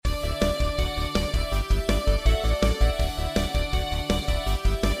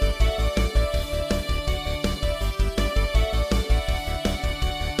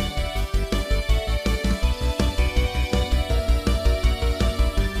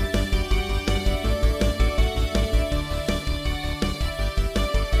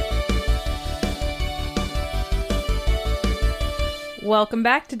Welcome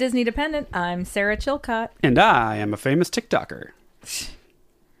back to Disney Dependent. I'm Sarah Chilcott. And I am a famous TikToker. What's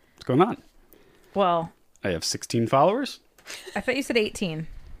going on? Well, I have 16 followers. I thought you said 18.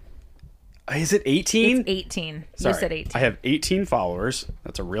 Is it 18? It's 18. Sorry. You said 18. I have 18 followers.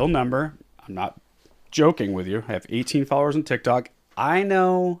 That's a real number. I'm not joking with you. I have 18 followers on TikTok. I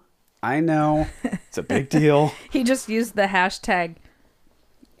know. It's a big deal. He just used the hashtag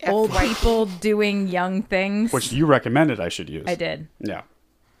old people doing young things. Which you recommended I should use. I did. Yeah.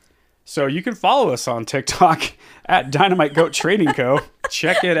 So you can follow us on TikTok at Dynamite Goat Trading Co.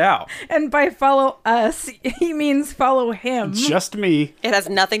 Check it out. And by follow us, he means follow him. Just me. It has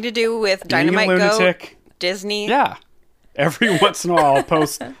nothing to do with Being a Dynamite lunatic. Goat, Disney. Yeah. Every once in a while, I'll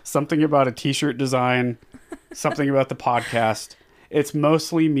post something about a t-shirt design, something about the podcast. It's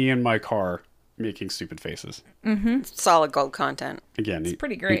mostly me in my car making stupid faces. Solid gold content. Again, It's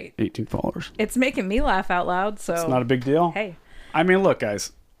pretty great. 18 followers. It's making me laugh out loud, so... It's not a big deal. Hey. I mean, look,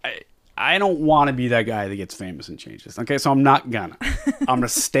 guys. I don't want to be that guy that gets famous and changes. Okay, so I'm not gonna. I'm gonna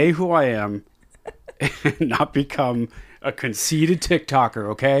stay who I am and not become a conceited TikToker,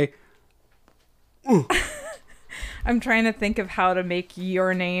 okay? I'm trying to think of how to make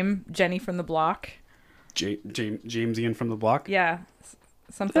your name Jenny from the Block. James Ian from the block. Yeah.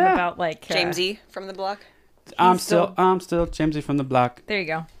 Something about like... Jamesy from the block. I'm still Jamesy from the block. There you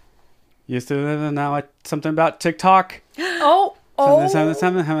go. Used to live in now. Something about TikTok. Oh!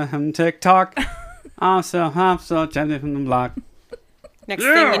 Something TikTok. I'm still Jamesy from the block. Next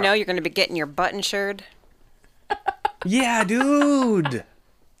thing you know, you're going to be getting your button shirt. Yeah, dude.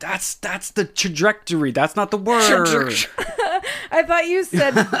 That's the trajectory. That's not the word. I thought you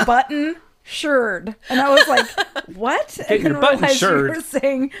said button shirred. And I was like, what? I Getting your didn't butt realize you insured. were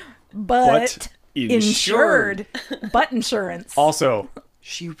saying butt insured. Butt insurance. Also,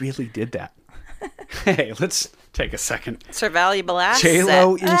 she really did that. Hey, let's take a second. It's her valuable asset.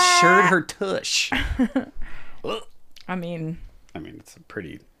 J-Lo insured her tush. I mean, it's a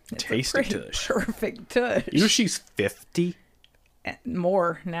pretty tasty tush. perfect tush. You know she's 50?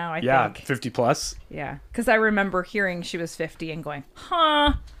 More now, I Yeah, think. 50 plus? Yeah. Because I remember hearing she was 50 and going,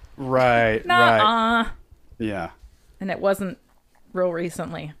 huh? Right, Nuh-uh. right. Yeah. And it wasn't real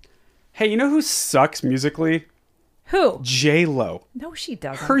recently. Hey, you know who sucks musically? Who? J-Lo. No, she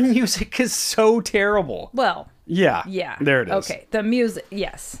doesn't. Her music is so terrible. Well, Yeah. yeah. There it is. Okay. The music,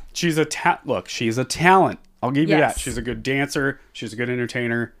 yes. She's a she's a talent. I'll give you Yes. that. She's a good dancer. She's a good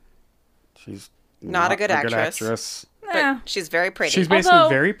entertainer. She's Not a good actress. But Eh. she's very pretty. She's basically Although,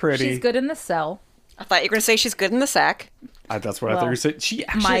 very pretty. She's good in the cell. I thought you were going to say she's good in the sack. That's what I thought you were saying. She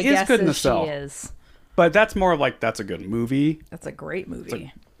My actually is guess good in the is cell. she is. But that's more like that's a good movie. That's a great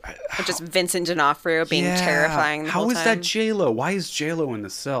movie. Or just Vincent D'Onofrio being terrifying the How whole is time. that J-Lo? Why is J-Lo in the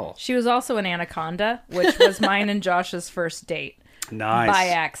cell? She was also in Anaconda, which was mine and Josh's first date Nice. by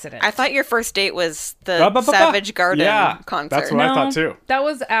accident. I thought your first date was the Savage Garden concert. That's what I thought too. That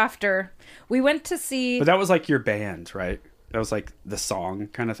was after. We went to see... But that was like your band, right? That was like the song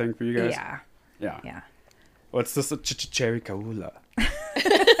kind of thing for you guys? Yeah. Yeah. What's this? Cherry Kaula.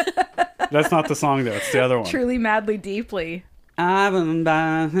 That's not the song though. It's the other one. Truly, madly, deeply. I've been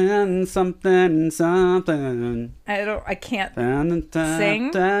buying something. I can't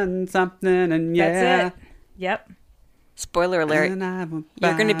sing. Something and yeah. That's it. Yep. Spoiler alert. And I will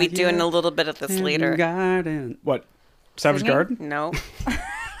You're going to be buy doing you a little bit of this in later. Garden. What? Savage Singing? Garden? No.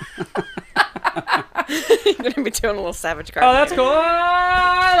 You're going to be doing a little Savage Garden. Oh, that's later. cool.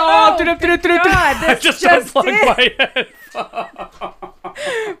 Oh, good God, this just just unplugged did. my head.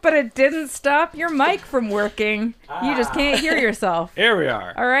 But it didn't stop your mic from working. You just can't hear yourself. Here we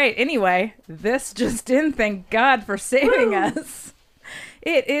are. All right. Anyway, this just in. Thank God for saving us.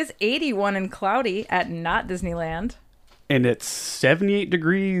 It is 81 and cloudy at Not Disneyland. And it's 78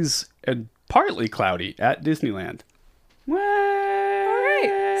 degrees and partly cloudy at Disneyland. All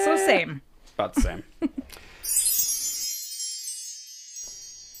right. So same. About the same.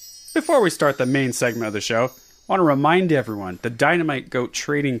 Before we start the main segment of the show, I want to remind everyone the Dynamite Goat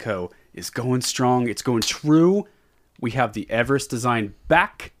Trading Co. is going strong. It's going true. We have the Everest design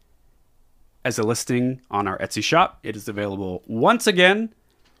back as a listing on our Etsy shop. It is available once again.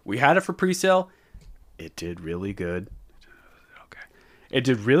 We had it for pre-sale. It did really good. Okay. It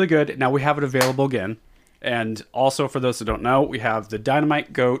did really good. Now we have it available again. And also for those who don't know, we have the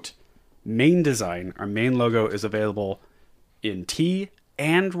Dynamite Goat main design. Our main logo is available in T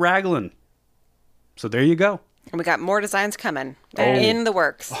and raglan. So there you go. And we got more designs coming. They're in the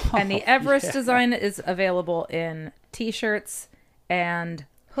works. And the Everest design is available in t-shirts and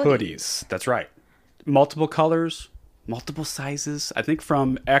Hoodies. That's right. Multiple colors, multiple sizes. I think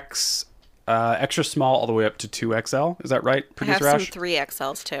from extra small all the way up to 2XL. Is that right, I Producer have Ash? some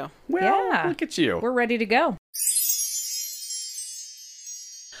 3XLs too. Well, Yeah. look at you. We're ready to go.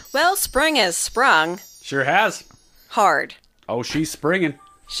 Well, spring has sprung Sure has. hard. Oh, she's springing.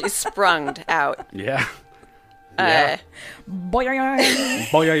 She's sprung out. Yeah. Boing.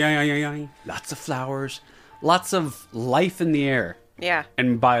 Boy, yeah, yeah, yeah, yeah. Lots of flowers. Lots of life in the air. Yeah.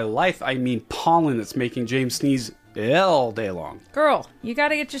 And by life, I mean pollen that's making James sneeze all day long. Girl, you got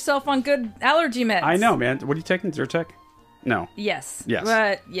to get yourself on good allergy meds. I know, man. What are you taking? Zyrtec? No. Yes. Yes.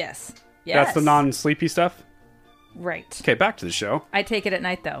 But yes. That's the non-sleepy stuff? Right. Okay, back to the show. I take it at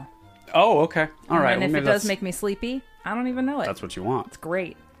night, though. Oh, okay. All right. And well, if it maybe does that's- make me sleepy, I don't even know it. That's what you want. It's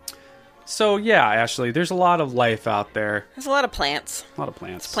great. So, yeah, Ashley, there's a lot of life out there. There's a lot of plants. A lot of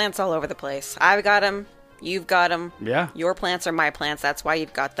plants. Plants all over the place. I've got them. You've got them. Yeah. Your plants are my plants. That's why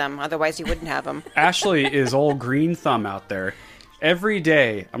you've got them. Otherwise, you wouldn't have them. Ashley is old green thumb out there. Every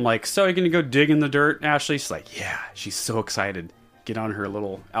day, I'm like, so you're going to go dig in the dirt, Ashley? She's like, yeah. She's so excited. Get on her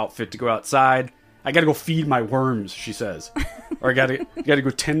little outfit to go outside. I got to go feed my worms, she says. Or I got to go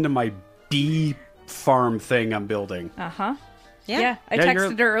tend to my bee farm thing I'm building. Uh-huh. Yeah. I Yeah,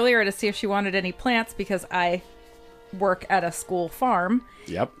 texted her earlier to see if she wanted any plants because I work at a school farm.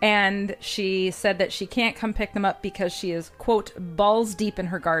 Yep. And she said that she can't come pick them up because she is, quote, balls deep in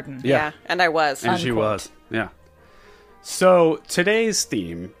her garden. Yeah. And I was. And she Unquote. was. Yeah. So today's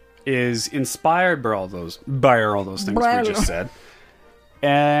theme is inspired by all those things we just said.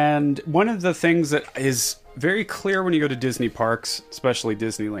 And one of the things that is very clear when you go to Disney parks, especially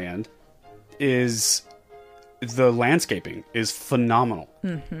Disneyland, is the landscaping is phenomenal.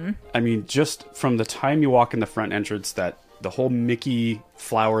 Mm-hmm. I mean, just from the time you walk in the front entrance, that the whole Mickey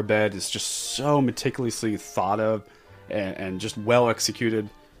flower bed is just so meticulously thought of and just well executed.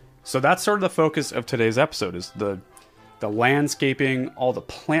 So that's sort of the focus of today's episode, is the landscaping, all the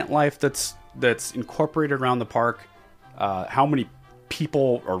plant life that's incorporated around the park, how many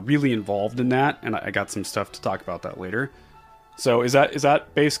people are really involved in that, and I got some stuff to talk about that later. So is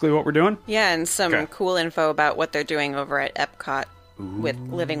that basically what we're doing? Yeah, and some Okay. cool info about what they're doing over at Epcot with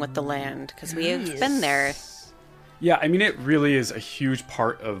Living with the Land, because we have been there. Yeah, I mean, it really is a huge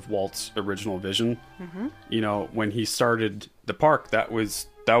part of Walt's original vision. Mm-hmm. You know, when he started the park, that was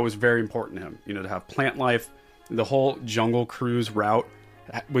very important to him. You know, to have plant life. The whole Jungle Cruise route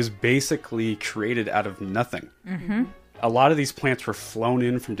was basically created out of nothing. Mm-hmm. A lot of these plants were flown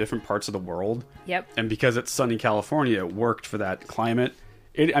in from different parts of the world. Yep. And because it's sunny California, it worked for that climate.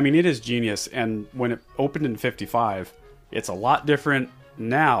 It is genius. And when it opened in 55, it's a lot different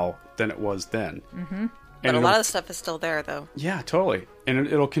now than it was then. Mm-hmm. But a lot of the stuff is still there, though. Yeah, totally. And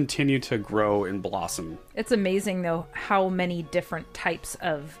it'll continue to grow and blossom. It's amazing, though, how many different types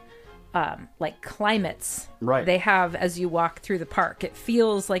of climates Right. they have as you walk through the park. It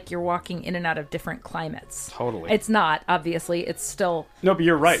feels like you're walking in and out of different climates. Totally. It's not, obviously. It's still No, but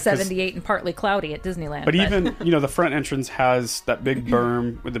you're right. 'cause- 78 and partly cloudy at Disneyland. But even, the front entrance has that big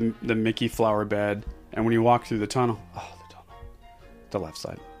berm with the Mickey flower bed. And when you walk through the tunnel, the left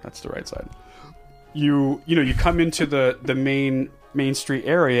side. That's the right side. You come into the main street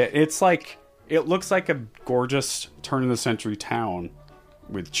area. It's like, it looks like a gorgeous turn of the century town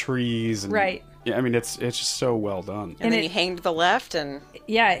with trees and Right. Yeah, I mean, it's just so well done. And then it- you hang to the left, and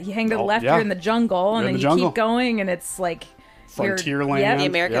yeah, you hang to the Oh, left, yeah. you're in the jungle, and You're in then the you jungle. keep going, and it's like you're- Frontierland. Yep. the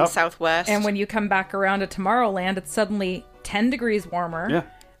American Yep. Southwest. And when you come back around to Tomorrowland, it's suddenly 10 degrees warmer Yeah.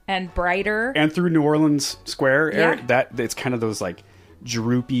 and brighter. And through New Orleans Square area, Yeah. that it's kind of those like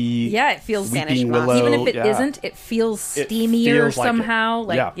droopy. Yeah, it feels Spanish weeping moss. willow. even if it yeah, not it feels It steamier feels like it. somehow.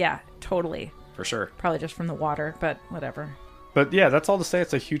 Like, Yeah. totally. for sure. Probably just from the water, but whatever. But yeah, that's all to say.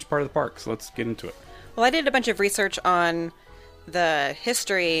 It's a huge part of the park. So let's get into it. Well, I did a bunch of research on the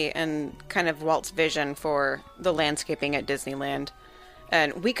history and kind of Walt's vision for the landscaping at Disneyland.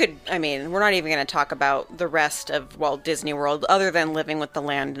 And we're not even going to talk about the rest of Walt Disney World other than Living with the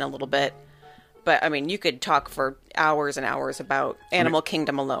Land in a little bit. But, I mean, you could talk for hours and hours about Animal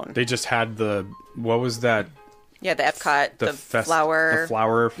Kingdom alone. They just had what was that? Yeah, the Epcot, the flower. The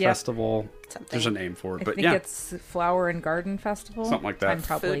flower Yep. festival. Something. There's a name for it, I but think yeah, it's Flower and Garden Festival. Something like that. I'm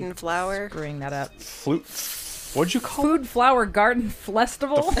probably Food and Flower. screwing that up. What'd you call it? Food, Flower, Garden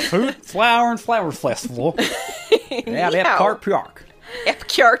Festival. Food, flower, and flower festival. Yeah, that Meow. Park Park.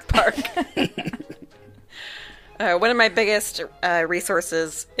 Epcot Park. One of my biggest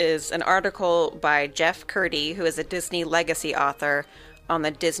resources is an article by Jeff Curdy, who is a Disney Legacy author, on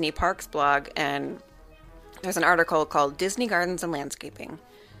the Disney Parks blog, and there's an article called Disney Gardens and Landscaping.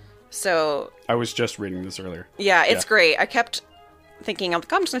 So, I was just reading this earlier. yeah, it's great. I kept thinking, I'm just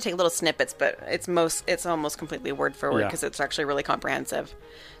going to take little snippets, but it's almost completely word for word Yeah. because it's actually really comprehensive.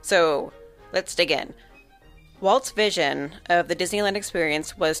 So, Let's dig in. Walt's vision of the Disneyland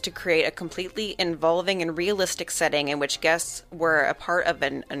experience was to create a completely involving and realistic setting in which guests were a part of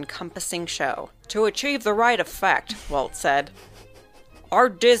an encompassing show. To achieve the right effect, Walt said,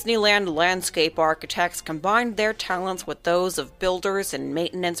 our Disneyland landscape architects combined their talents with those of builders and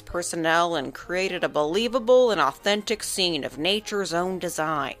maintenance personnel and created a believable and authentic scene of nature's own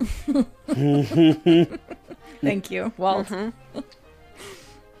design. Thank you, Walt.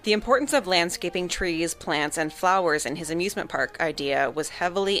 The importance of landscaping trees, plants, and flowers in his amusement park idea was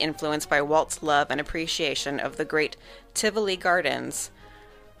heavily influenced by Walt's love and appreciation of the great Tivoli Gardens,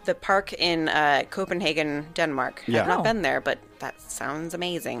 the park in Copenhagen, Denmark. Yeah. I've not Oh. been there, but that sounds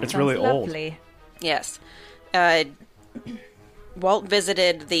amazing. It's really old. Lovely. Yes. Walt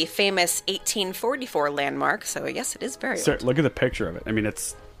visited the famous 1844 landmark, so yes, it is very So, old. look at the picture of it. I mean,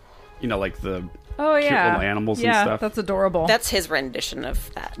 it's, like the Oh, cute yeah. little animals and yeah, stuff. that's adorable. That's his rendition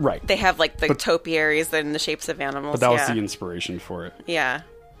of that. Right. They have like the topiaries and the shapes of animals. But that was yeah. the inspiration for it. Yeah.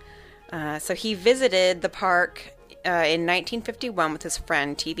 So he visited the park in 1951 with his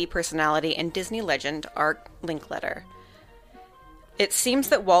friend, TV personality, and Disney legend Art Linkletter. It seems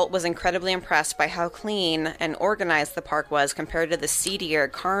that Walt was incredibly impressed by how clean and organized the park was compared to the seedier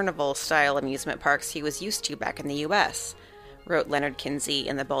carnival-style amusement parks he was used to back in the U.S., wrote Leonard Kinsey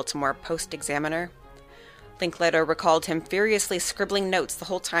in the Baltimore Post-Examiner. Linkletter recalled him furiously scribbling notes the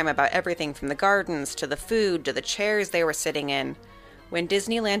whole time about everything from the gardens to the food to the chairs they were sitting in. When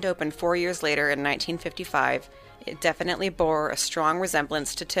Disneyland opened 4 years later in 1955, it definitely bore a strong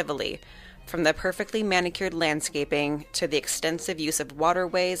resemblance to Tivoli, from the perfectly manicured landscaping to the extensive use of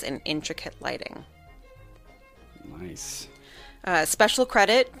waterways and intricate lighting. Nice. Special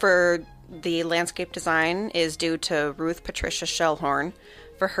credit for the landscape design is due to Ruth Patricia Shellhorn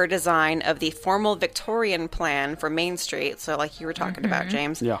for her design of the formal Victorian plan for Main Street, so like you were talking about,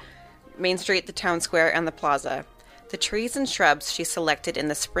 James. Yeah. Main Street, the town square, and the plaza. The trees and shrubs she selected in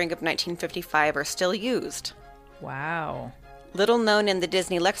the spring of 1955 are still used. Wow. Little known in the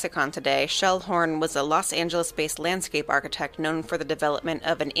Disney lexicon today, Shellhorn was a Los Angeles-based landscape architect known for the development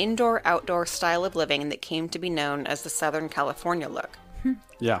of an indoor-outdoor style of living that came to be known as the Southern California look.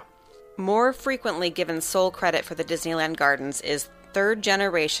 Yeah. More frequently given sole credit for the Disneyland Gardens is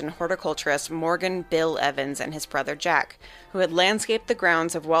third-generation horticulturist Morgan Bill Evans and his brother Jack, who had landscaped the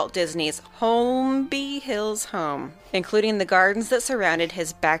grounds of Walt Disney's Holmby Hills home, including the gardens that surrounded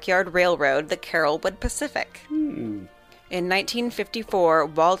his backyard railroad, the Carrollwood Pacific. In 1954,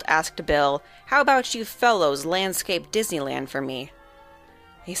 Walt asked Bill, "How about you fellows landscape Disneyland for me?"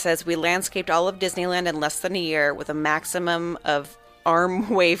 He says, "We landscaped all of Disneyland in less than a year with a maximum of arm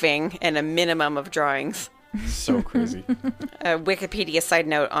waving and a minimum of drawings." So crazy. A Wikipedia side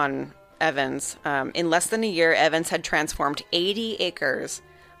note on Evans. In less than a year, Evans had transformed 80 acres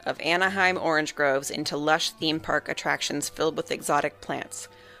of Anaheim orange groves into lush theme park attractions filled with exotic plants.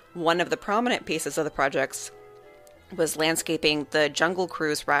 One of the prominent pieces of the projects was landscaping the Jungle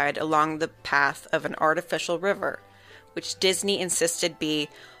Cruise ride along the path of an artificial river, which Disney insisted be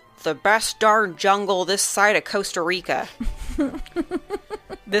the best darn jungle this side of Costa Rica.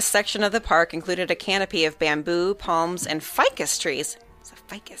 This section of the park included a canopy of bamboo, palms, and ficus trees. It's a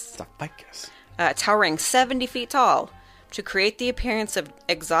ficus. It's a ficus. Towering 70 feet tall. To create the appearance of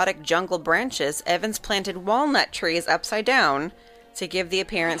exotic jungle branches, Evans planted walnut trees upside down to give the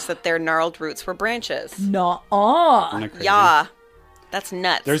appearance that their gnarled roots were branches. Nuh-uh. Isn't that crazy? Yeah, that's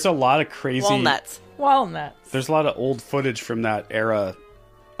nuts. There's a lot of crazy. walnuts. Walnuts. There's a lot of old footage from that era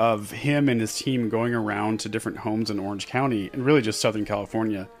of him and his team going around to different homes in Orange County and really just Southern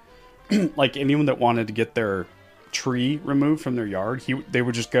California. Like anyone that wanted to get their tree removed from their yard, they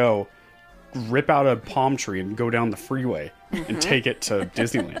would just go rip out a palm tree and go down the freeway and take it to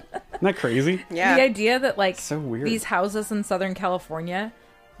Disneyland. Isn't that crazy? Yeah. The idea that like So weird. these houses in Southern California,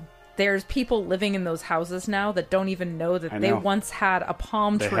 there's people living in those houses now that don't even know that I they know. once had a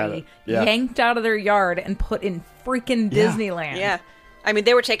palm They tree had it. Yeah. yanked out of their yard and put in freaking Yeah. Disneyland. Yeah. I mean,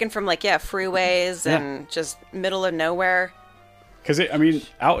 they were taken from, like, freeways Yeah. and just middle of nowhere. Because I mean,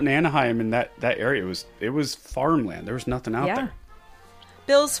 out in Anaheim in that area, it was farmland. There was nothing out Yeah. there.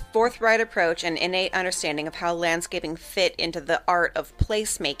 Bill's forthright approach and innate understanding of how landscaping fit into the art of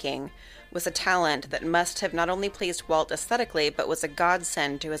placemaking was a talent that must have not only pleased Walt aesthetically, but was a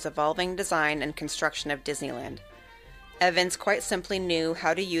godsend to his evolving design and construction of Disneyland. Evans quite simply knew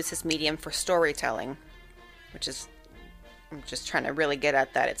how to use his medium for storytelling, which is, I'm just trying to really get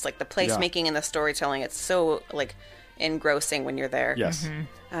at that. It's like the placemaking and the storytelling. It's so, like, engrossing when you're there. Yes.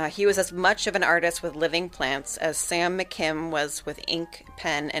 He was as much of an artist with living plants as Sam McKim was with ink,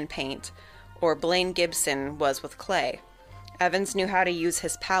 pen, and paint, or Blaine Gibson was with clay. Evans knew how to use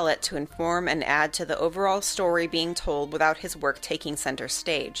his palette to inform and add to the overall story being told without his work taking center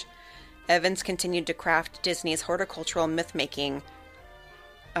stage. Evans continued to craft Disney's horticultural myth-making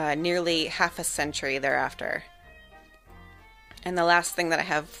nearly half a century thereafter. And the last thing that I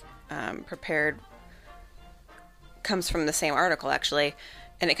have prepared comes from the same article, actually.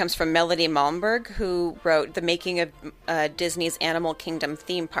 And it comes from Melody Malmberg, who wrote The Making of Disney's Animal Kingdom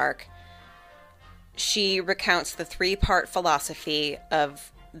theme park. She recounts the 3-part philosophy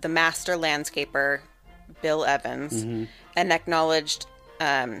of the master landscaper, Bill Evans, and acknowledged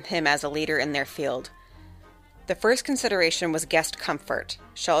him as a leader in their field. The first consideration was guest comfort,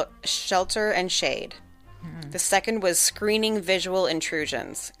 shelter and shade. The second was screening visual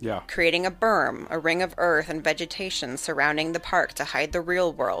intrusions, creating a berm, a ring of earth and vegetation surrounding the park to hide the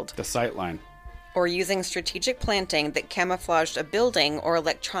real world. The sightline. Or using strategic planting that camouflaged a building or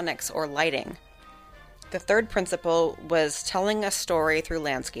electronics or lighting. The third principle was telling a story through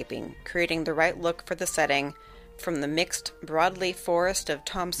landscaping, creating the right look for the setting, from the mixed broadleaf forest of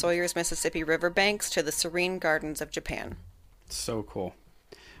Tom Sawyer's Mississippi River banks to the serene gardens of Japan. So cool.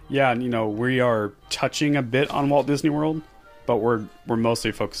 Yeah, and we are touching a bit on Walt Disney World, but we're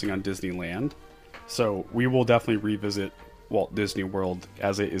mostly focusing on Disneyland. So we will definitely revisit Walt Disney World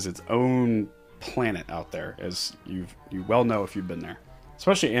as it is its own planet out there, as you well know if you've been there.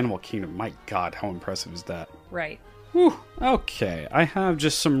 Especially Animal Kingdom. My God, how impressive is that? Right. Whew. Okay, I have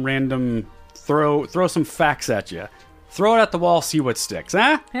just some random throw some facts at you. Throw it at the wall, see what sticks.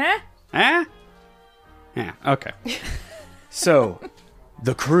 Huh? Huh? Huh? Yeah. Okay. So,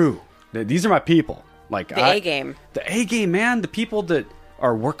 the crew. These are my people. Like The A-game. The A-game, man. The people that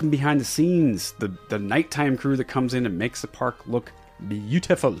are working behind the scenes. The nighttime crew that comes in and makes the park look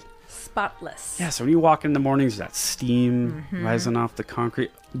beautiful. Spotless. Yeah, so when you walk in the mornings, that steam rising off the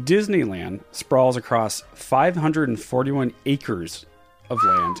concrete. Disneyland sprawls across 541 acres of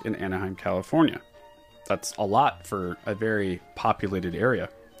land in Anaheim, California. That's a lot for a very populated area.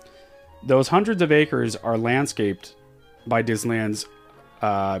 Those hundreds of acres are landscaped by Disneyland's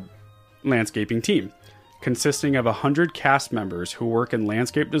landscaping team, consisting of 100 cast members who work in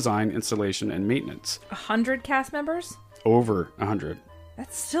landscape design, installation, and maintenance. 100 cast members? Over 100.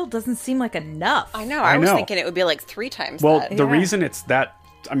 That still doesn't seem like enough. I know. I was thinking it would be like 3 times well, that. the Yeah. reason it's that,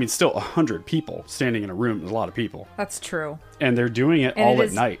 I mean, still 100 people standing in a room is a lot of people. That's true. And they're doing it And all it at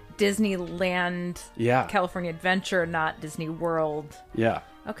is night. Disneyland, Yeah. California Adventure, not Disney World. Yeah.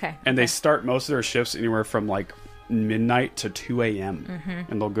 Okay. And they start most of their shifts anywhere from like midnight to 2 a.m.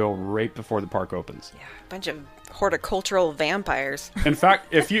 And they'll go right before the park opens. Yeah, a bunch of horticultural vampires. In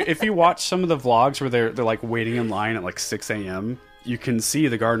fact, if you watch some of the vlogs where they're like waiting in line at like 6 a.m., you can see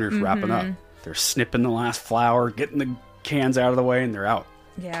the gardeners wrapping up. They're snipping the last flower, getting the cans out of the way, and they're out.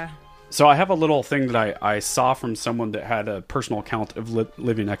 Yeah. So I have a little thing that I saw from someone that had a personal account of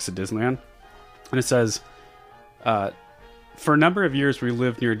living next to Disneyland. And it says, for a number of years we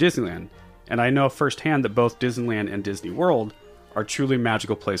lived near Disneyland, and I know firsthand that both Disneyland and Disney World are truly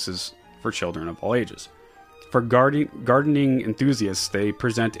magical places for children of all ages. For gardening enthusiasts, they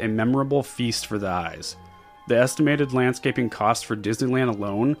present a memorable feast for the eyes. The estimated landscaping cost for Disneyland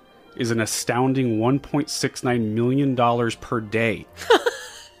alone is an astounding $1.69 million per day.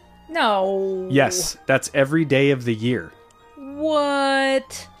 No. Yes, that's every day of the year.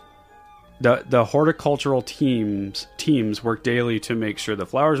 What? The horticultural teams work daily to make sure the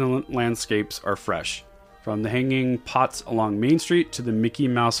flowers and landscapes are fresh. From the hanging pots along Main Street to the Mickey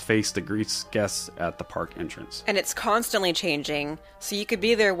Mouse face that greets guests at the park entrance. And it's constantly changing. So you could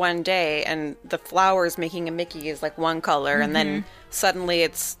be there one day and the flowers making a Mickey is like one color, and then suddenly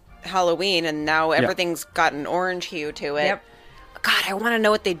it's Halloween and now everything's got an orange hue to it. Yep. God, I want to know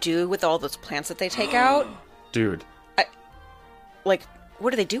what they do with all those plants that they take out. Dude. Like,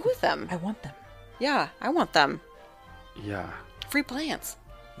 what do they do with them? I want them. Yeah, I want them. Yeah. Free plants.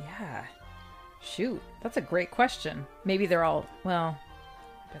 Yeah. Shoot. That's a great question. Maybe they're all, well,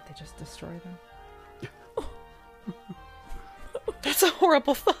 I bet they just destroy them. That's a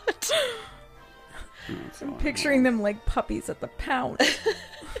horrible thought. I'm picturing them like puppies at the pound.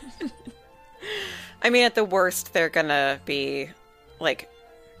 I mean, at the worst, they're gonna be, like,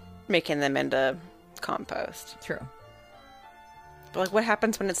 making them into compost. True. But, like, what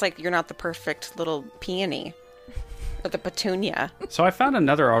happens when it's like you're not the perfect little peony? Or the petunia? So I found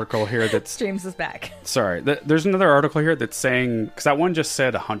another article here that's... James is back. Sorry. There's another article here that's saying... Because that one just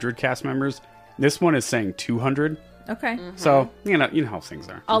said 100 cast members. This one is saying 200. Okay. So, you know how things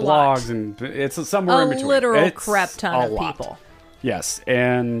are. A lot. Blogs and... It's somewhere in between. Literal It's crap ton a of lot. people. Yes.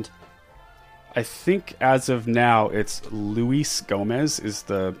 And I think as of now, it's Luis Gomez is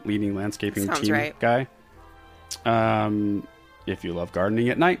the leading landscaping Sounds team right. guy. If you love gardening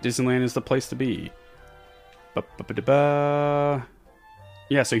at night, Disneyland is the place to be. Ba-ba-ba-da-ba.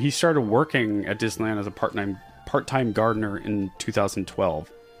 Yeah, so he started working at Disneyland as a part-time gardener in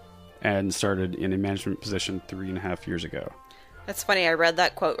 2012 and started in a management position 3.5 years ago. That's funny. I read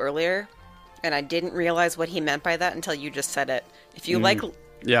that quote earlier, and I didn't realize what he meant by that until you just said it. If you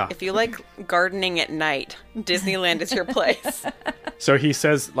like gardening at night, Disneyland is your place. So he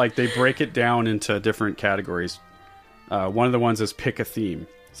says, like, they break it down into different categories. One of the ones is pick a theme.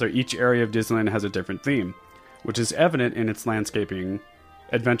 So each area of Disneyland has a different theme, which is evident in its landscaping.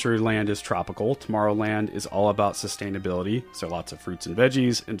 Adventureland is tropical. Tomorrowland is all about sustainability, so lots of fruits and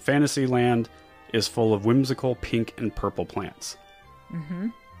veggies. And Fantasyland is full of whimsical pink and purple plants. Mm-hmm.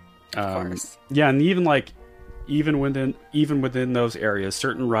 Of course. Yeah, and even within those areas,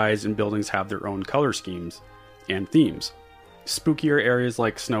 certain rides and buildings have their own color schemes and themes. Spookier areas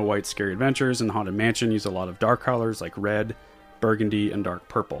like Snow White's Scary Adventures and Haunted Mansion use a lot of dark colors like red, burgundy, and dark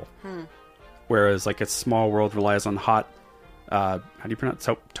purple. Whereas like It's Small World relies on hot, how do you pronounce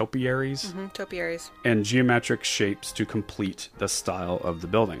topiaries? Mm-hmm, topiaries. And geometric shapes to complete the style of the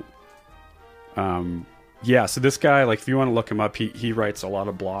building. Yeah, so this guy, like, if you want to look him up, he writes a lot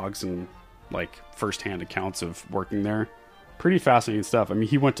of blogs and like firsthand accounts of working there. Pretty fascinating stuff. I mean,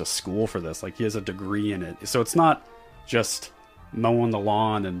 he went to school for this. Like, he has a degree in it. So it's not just mowing the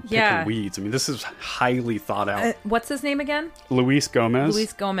lawn and picking weeds. I mean, this is highly thought out. What's his name again? Luis Gomez.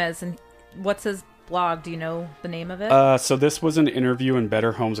 Luis Gomez. And what's his blog? Do you know the name of it? So this was an interview in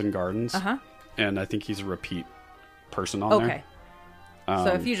Better Homes and Gardens. Uh-huh. And I think he's a repeat person on there. Okay.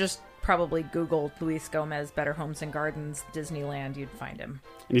 So if you just probably Googled Luis Gomez, Better Homes and Gardens, Disneyland, you'd find him.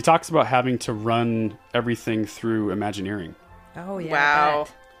 And he talks about having to run everything through Imagineering. Oh, yeah. Wow.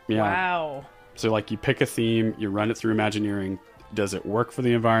 Yeah. Wow. So, like, you pick a theme, you run it through Imagineering. Does it work for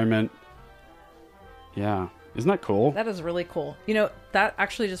the environment? Yeah. Isn't that cool? That is really cool. You know, that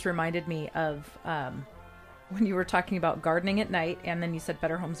actually just reminded me of when you were talking about gardening at night, and then you said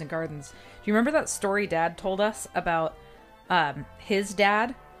Better Homes and Gardens. Do you remember that story Dad told us about his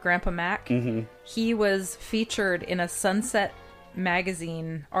dad, Grandpa Mac? Mm-hmm. He was featured in a Sunset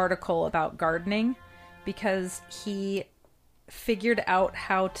magazine article about gardening because he figured out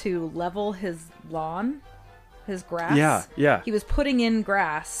how to level his lawn, his grass. Yeah. He was putting in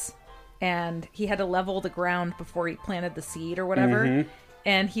grass, and he had to level the ground before he planted the seed or whatever. Mm-hmm.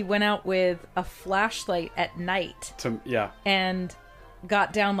 And he went out with a flashlight at night and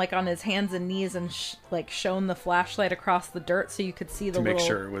got down like on his hands and knees and shone the flashlight across the dirt so you could see the to make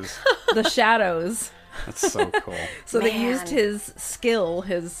sure it was the shadows. That's so cool. So they used his skill,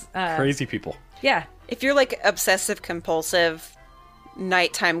 his crazy people. Yeah. If you're like obsessive compulsive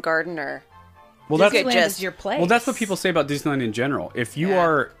nighttime gardener, Well, Disneyland is your place. Well, that's what people say about Disneyland in general. If you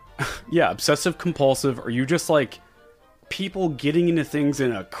are obsessive compulsive, or you just like people getting into things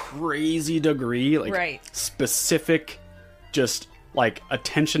in a crazy degree, like specific, just like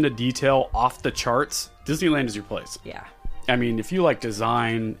attention to detail off the charts, Disneyland is your place. Yeah. I mean, if you like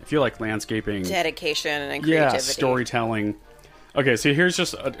design, if you like landscaping, dedication and creativity, storytelling. Okay, so here's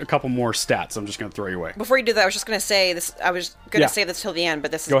just a couple more stats. I'm just going to throw you away. Before you do that, I was just going to say this. I was going to say this till the end,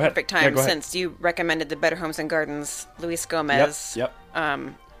 but this is the perfect time since you recommended the Better Homes and Gardens Luis Gomez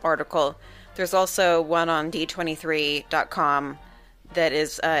article. There's also one on D23.com that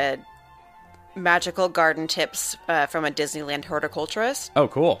is magical garden tips from a Disneyland horticulturist. Oh,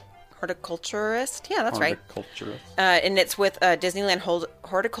 cool. Horticulturist? Yeah, that's right. Horticulturist. And it's with Disneyland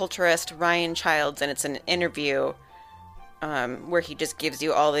horticulturist Ryan Childs, and it's an interview where he just gives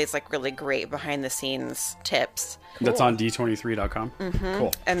you all these like really great behind the scenes tips. Cool. That's on D23.com. Mm-hmm.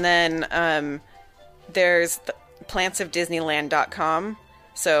 Cool. And then there's plantsofdisneyland.com.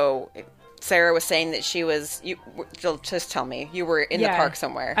 So Sarah was saying that just tell me, you were in the park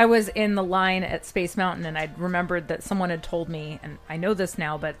somewhere. I was in the line at Space Mountain, and I remembered that someone had told me, and I know this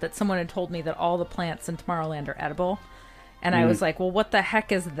now, but that someone had told me that all the plants in Tomorrowland are edible. And I was like, well, what the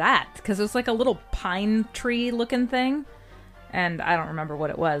heck is that? Because it was like a little pine tree looking thing. And I don't remember what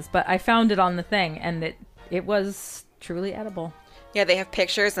it was, but I found it on the thing, and it was truly edible. Yeah, they have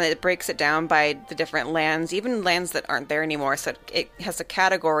pictures, and it breaks it down by the different lands, even lands that aren't there anymore. So it has a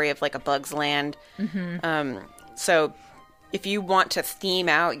category of like a bug's land. Mm-hmm. So if you want to theme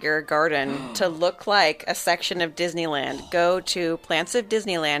out your garden to look like a section of Disneyland, go to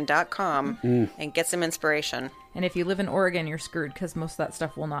plantsofdisneyland.com and get some inspiration. And if you live in Oregon, you're screwed because most of that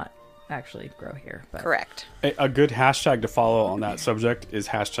stuff will not actually grow here. But. Correct. A good hashtag to follow on that subject is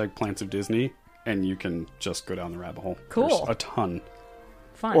hashtag Plants of Disney, and you can just go down the rabbit hole. Cool. There's a ton.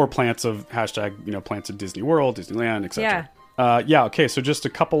 Fun. Or plants of hashtag, Plants of Disney World, Disneyland, etc. Okay, so just a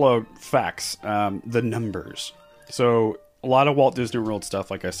couple of facts. The numbers. So a lot of Walt Disney World stuff,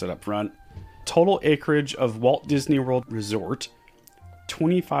 like I said up front. Total acreage of Walt Disney World Resort,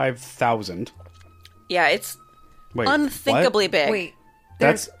 25,000. Yeah, it's Wait, unthinkably what? big. Wait,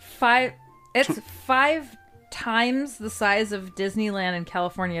 That's- there's five. It's 5 times the size of Disneyland and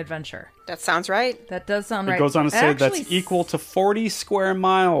California Adventure. That sounds right. That does sound It right. goes on to say that's Actually, equal to 40 square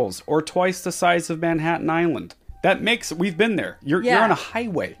miles, or twice the size of Manhattan Island. That makes, we've been there. You're Yeah. on a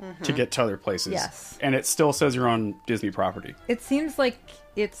highway to get to other places. Yes. And it still says you're on Disney property. It seems like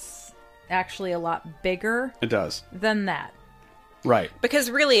it's actually a lot bigger It does. than that. Right. Because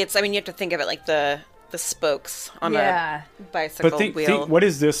really, it's, I mean, you have to think of it like the spokes on Yeah. a bicycle But think, wheel. what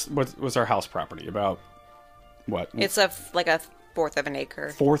is this? What was our house property? About what? It's like a fourth of an acre.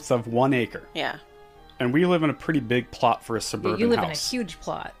 Fourth of 1 acre. Yeah. And we live in a pretty big plot for a suburban You live in a house. huge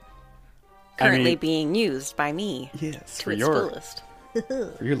plot. Currently mean- being used by me Yes, to for its your, fullest.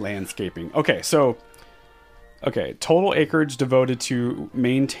 for your landscaping. Okay, so total acreage devoted to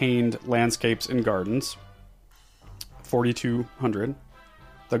maintained landscapes and gardens, 4,200.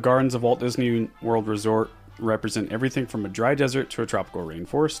 The gardens of Walt Disney World Resort represent everything from a dry desert to a tropical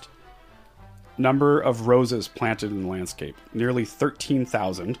rainforest. Number of roses planted in the landscape, nearly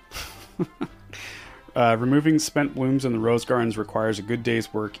 13,000. Removing spent blooms in the rose gardens requires a good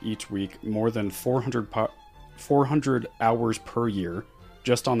day's work each week, more than 400 hours per year,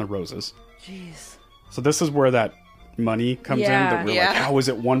 just on the roses. Jeez. So this is where that money comes in. That we're Yeah. like, how is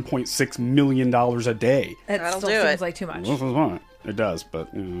it $1.6 million a day? It That'll still do seems it. like too much. This is fine. It does,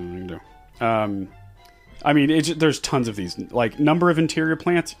 but you know, you can do. I mean, there's tons of these. Like, number of interior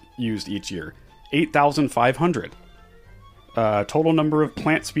plants used each year, 8,500. Total number of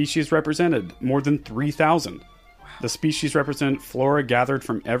plant species represented, more than 3,000. Wow. The species represent flora gathered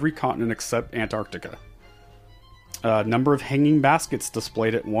from every continent except Antarctica. Number of hanging baskets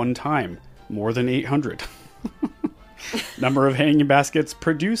displayed at one time, more than 800. Number of hanging baskets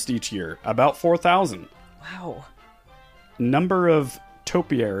produced each year, about 4,000. Wow. Number of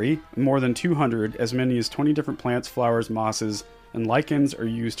topiary, more than 200. As many as 20 different plants, flowers, mosses, and lichens are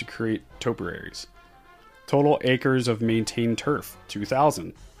used to create topiaries. Total acres of maintained turf,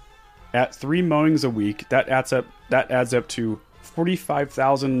 2,000. At 3 mowings a week, that adds up to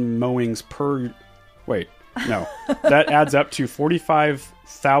 45,000 mowings per. Wait, no, that adds up to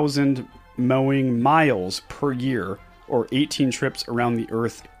 45,000 mowing miles per year, or 18 trips around the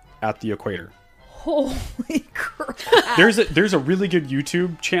Earth at the equator. Holy crap. There's a really good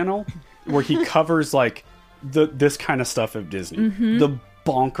YouTube channel where he covers like this kind of stuff of Disney, the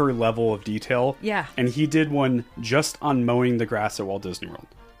bonker level of detail. Yeah. And he did one just on mowing the grass at Walt Disney World,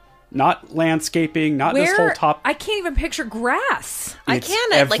 not landscaping, not this whole top. I can't even picture grass. I It's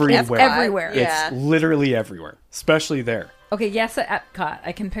can at like everywhere. Epcot. Everywhere. Yeah. It's literally everywhere, especially there. Okay, yes, at Epcot.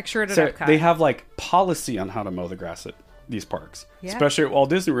 I can picture it at So Epcot. they have like policy on how to mow the grass at these parks, Yeah. especially at Walt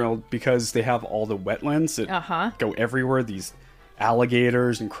Disney World, because they have all the wetlands that go everywhere. These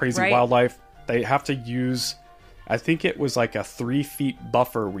alligators and crazy Right. wildlife. They have to use, I think it was like a 3 feet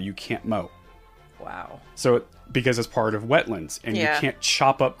buffer where you can't mow. Wow. So because it's part of wetlands, and Yeah. you can't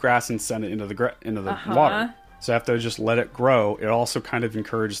chop up grass and send it into the water. So you have to just let it grow. It also kind of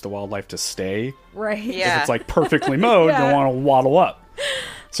encourages the wildlife to stay. Right. Yeah. If it's like perfectly mowed, Yeah. you don't want to waddle up.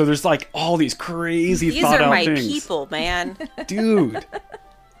 So there's like all these crazy These thought are out my things. people, man. Dude.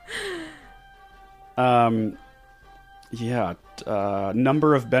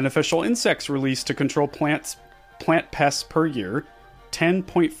 Number of beneficial insects released to control plant pests per year,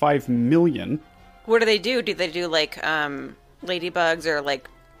 10.5 million. What do they do? Do they do like ladybugs or like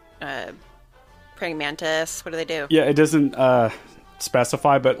praying mantis? What do they do? Yeah, it doesn't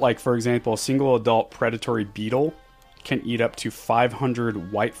specify, but like for example, a single adult predatory beetle can eat up to 500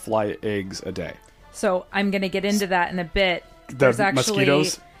 whitefly eggs a day. So I'm going to get into that in a bit. The There's actually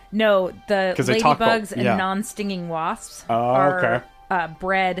mosquitoes? no, the 'Cause they talk about- ladybugs and yeah. non-stinging wasps Oh, are okay.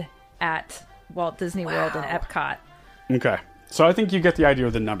 bred at Walt Disney World and Wow. Epcot. Okay. So I think you get the idea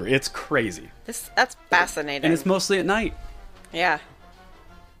of the number. It's crazy. That's fascinating. And it's mostly at night. yeah.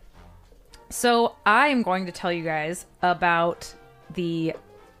 So I am going to tell you guys about the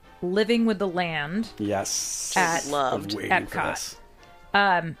Living with the Land. Yes. At Loved. I'm waiting for Epcot.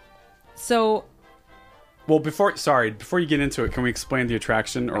 this. So Well, before you get into it, can we explain the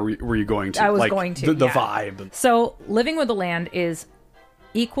attraction, or were you going to? I was like, going to, The yeah. vibe. So, Living with the Land is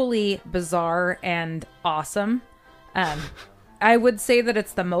equally bizarre and awesome. I would say that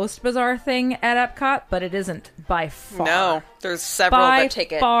it's the most bizarre thing at Epcot, but it isn't by far. No, there's several by that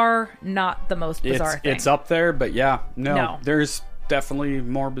take it. far not the most bizarre thing. It's up there, but yeah, No. there's definitely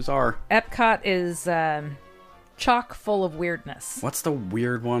more bizarre. Epcot is chock full of weirdness. What's the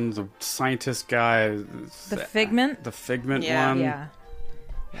weird one? The scientist guy. The Figment? The Figment Yeah. one. Yeah.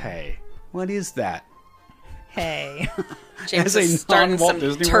 Hey, what is that? Hey. James As a is starting non-Walt some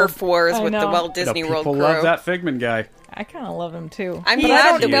Disney turf wars I with the know. Walt Disney World People crew. love that Figment guy. I kind of love him too. I'm But glad I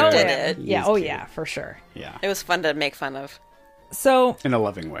don't that we know did him. it. Yeah. He's Oh cute. yeah, for sure. Yeah, It was fun to make fun of. So in a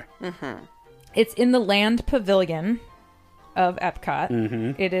loving way. it's in the Land Pavilion of Epcot.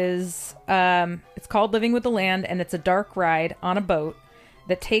 Mm-hmm. It is. It's called Living with the Land, and it's a dark ride on a boat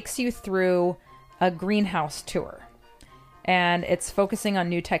that takes you through a greenhouse tour. And it's focusing on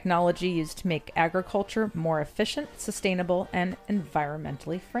new technology used to make agriculture more efficient, sustainable, and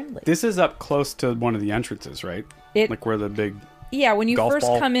environmentally friendly. This is up close to one of the entrances, right? It- Like where the big. Yeah, when you golf first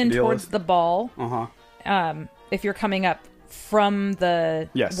ball come in deal towards is? the ball, Uh huh. if you're coming up from the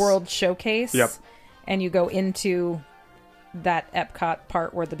Yes. World Showcase, Yep. and you go into that Epcot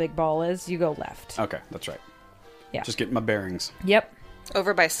part where the big ball is, you go left. Okay, that's right. Yeah. Just getting my bearings. Yep.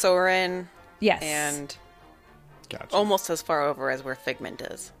 Over by Soren Yes. and Gotcha. almost as far over as where Figment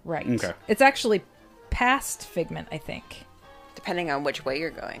is, Right. Okay. It's actually past Figment, I think. depending on which way you're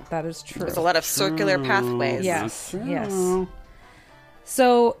going. That is true. There's a lot of circular pathways. Yes. That's Yes. true.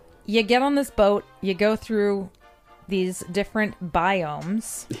 So you get on this boat, you go through these different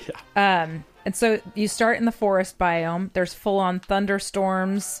biomes. Yeah. And so you start in the forest biome. There's full-on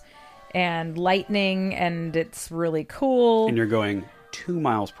thunderstorms and lightning, and it's really cool. And you're going 2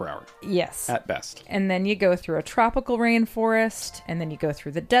 miles per hour Yes. at best. And then you go through a tropical rainforest, and then you go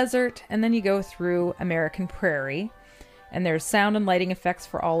through the desert, and then you go through American prairie. And there's sound and lighting effects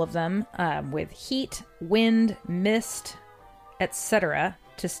for all of them, with heat, wind, mist, etc.,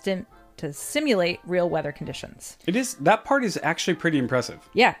 to simulate real weather conditions. It is. That part is actually pretty impressive.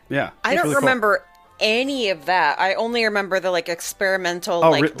 Yeah. Yeah. I it's don't really cool. remember any of that. I only remember the experimental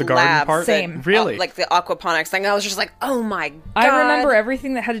Oh, the garden lab part? Same. Really? like the aquaponics thing. I was just like, oh my god. I remember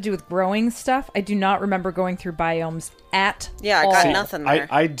everything that had to do with growing stuff. I do not remember going through biomes at Yeah, I all. got nothing there.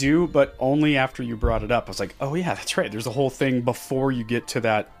 I do, but only after you brought it up. I was like, oh yeah, that's right. There's a whole thing before you get to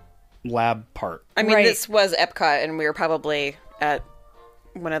that lab part. I mean, Right. this was Epcot, and we were probably at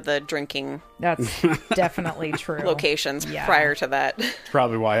one of the drinking That's definitely true. locations Yeah. prior to that.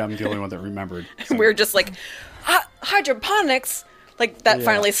 Probably why I'm the only one that remembered. we were just like, hydroponics. Like that Yeah.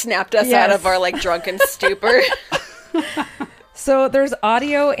 finally snapped us Yes. out of our drunken stupor. So there's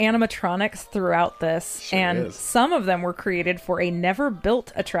audio animatronics throughout this, Sure and is. some of them were created for a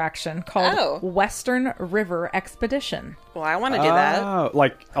never-built attraction called Oh. Western River Expedition. Well, I want to do that. Oh,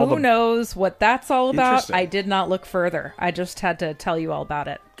 like all Who the knows what that's all about? Interesting. I did not look further. I just had to tell you all about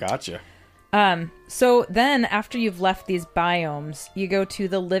it. Gotcha. So then, after you've left these biomes, you go to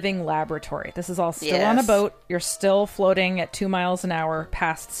the living laboratory. This is all still on a Yes. boat. You're still floating at 2 miles an hour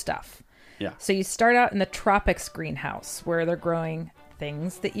past stuff. Yeah. So you start out in the tropics greenhouse, where they're growing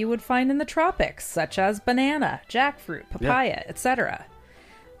things that you would find in the tropics, such as banana, jackfruit, papaya, etc.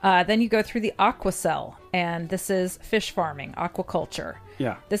 Then you go through the aqua cell, and this is fish farming, aquaculture.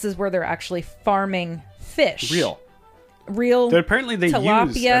 Yeah. This is where they're actually farming fish. Real That apparently they use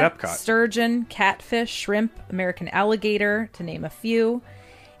tilapia, at Epcot. sturgeon, catfish, shrimp, American alligator, to name a few.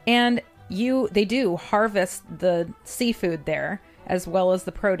 And they do harvest the seafood there as well as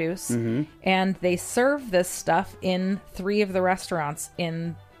the produce. Mm-hmm. And they serve this stuff in 3 of the restaurants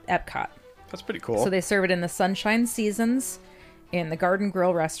in Epcot. That's pretty cool. So they serve it in the Sunshine Seasons, in the Garden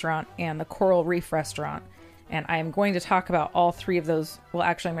Grill restaurant, and the Coral Reef restaurant. And I am going to talk about all 3 of those. Well,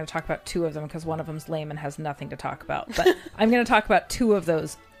 actually, I'm going to talk about 2 of them because one of them's lame and has nothing to talk about. But I'm going to talk about 2 of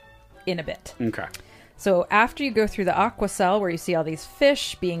those in a bit. Okay. So after you go through the aqua cell, where you see all these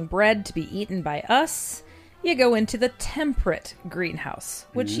fish being bred to be eaten by us, you go into the temperate greenhouse,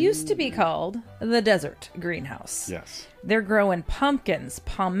 which used to be called the desert greenhouse. Yes. They're growing pumpkins,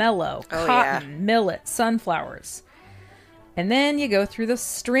 pomelo, Oh, cotton, millet, sunflowers. And then you go through the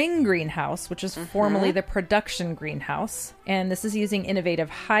string greenhouse, which is formerly the production greenhouse. And this is using innovative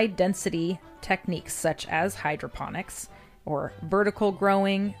high-density techniques such as hydroponics or vertical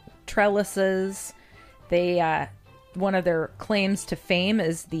growing, trellises. One of their claims to fame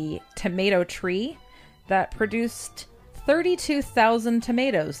is the tomato tree that produced 32,000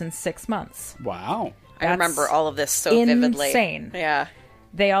 tomatoes in 6 months. Wow. I That's remember all of this so vividly. insane. Yeah.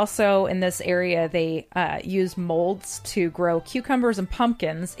 They also, in this area, they use molds to grow cucumbers and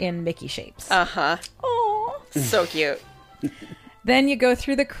pumpkins in Mickey shapes. Uh-huh. Aww. So cute. Then you go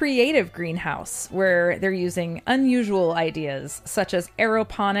through the creative greenhouse, where they're using unusual ideas, such as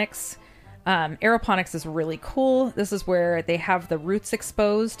aeroponics. Aeroponics is really cool. This is where they have the roots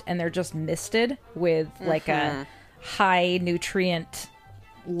exposed, and they're just misted with like a high nutrient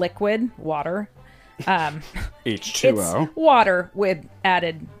liquid, water. H2O. It's water with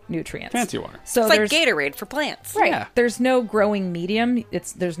added nutrients. Fancy water. So It's like there's Gatorade for plants. right. Yeah. There's no growing medium.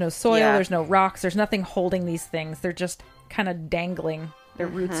 There's no soil. Yeah. There's no rocks. There's nothing holding these things. They're just kind of dangling. Their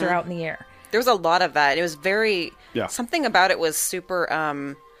roots are out in the air. There was a lot of that. It was very... Yeah. Something about it was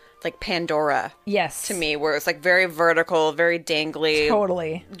super, like Pandora Yes, to me, where it's like very vertical, very dangly,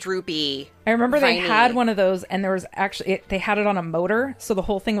 totally. droopy. I remember they viney. had one of those, and there was actually they had it on a motor, so the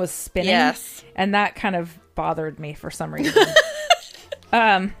whole thing was spinning. Yes. And that kind of bothered me for some reason.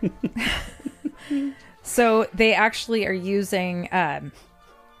 So they actually are using the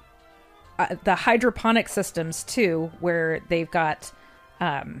hydroponic systems too, where they've got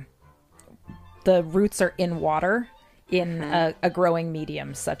the roots are in water in a growing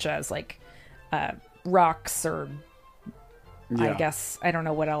medium, such as like rocks or I Yeah. guess I don't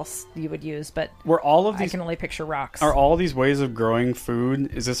know what else you would use, but Were all of I these can only picture rocks. are all these ways of growing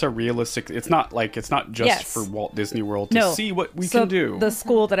food? Is this a realistic? It's not just Yes. for Walt Disney World to No. see what we So can do. The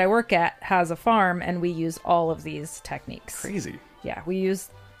school that I work at has a farm, and we use all of these techniques. Crazy. Yeah, we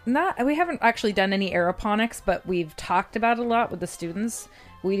haven't actually done any aeroponics, but we've talked about it a lot with the students.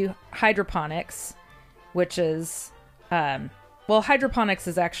 We do hydroponics, which is, hydroponics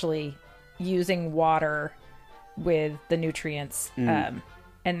is actually using water with the nutrients. And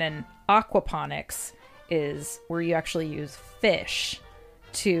then aquaponics is where you actually use fish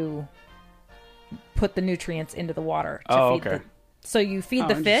to put the nutrients into the water. To Oh, feed okay. So you feed Oh,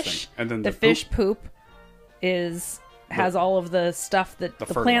 the interesting. fish, And then the the fish poop has all of the stuff that the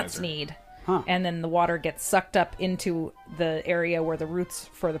plants fertilizer. need. Huh. And then the water gets sucked up into the area where the roots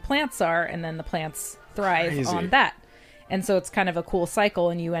for the plants are, and then the plants thrive Crazy. on that. And so it's kind of a cool cycle,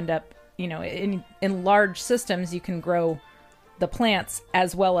 and you end up, in large systems, you can grow the plants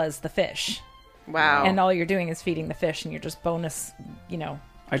as well as the fish. Wow. And all you're doing is feeding the fish, and you're just bonus,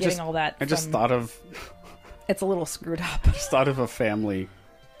 getting all that. I just from- thought of it's a little screwed up. a family,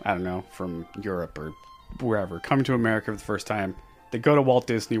 I don't know, from Europe or wherever, coming to America for the first time. They go to Walt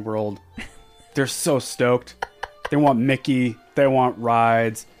Disney World. They're so stoked. They want Mickey. They want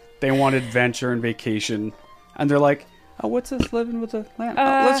rides. They want adventure and vacation. And they're like, oh, what's this living with the lamb?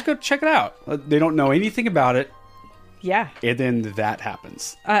 Oh, let's go check it out. They don't know anything about it. Yeah. And then that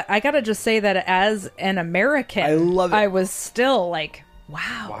happens. I gotta just say that as an American, I love it. I was still like,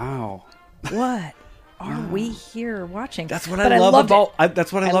 wow. Wow. What are we here watching? That's what But I love loved about it.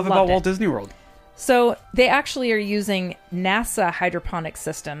 that's what I I love about loved Walt it. Disney World. So they actually are using NASA hydroponic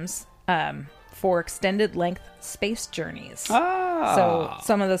systems for extended length space journeys. Ah. So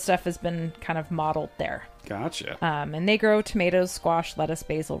some of the stuff has been kind of modeled there. Gotcha. And they grow tomatoes, squash, lettuce,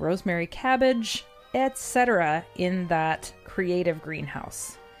 basil, rosemary, cabbage, etc. in that creative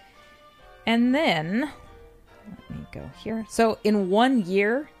greenhouse. And then, let me go here. So in 1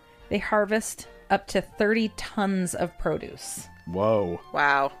 year, they harvest up to 30 tons of produce. Whoa.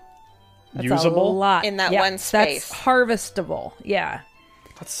 Wow. That's Usable? a lot. In that Yeah, one space. That's harvestable. Yeah.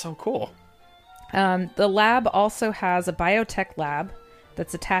 That's so cool. The lab also has a biotech lab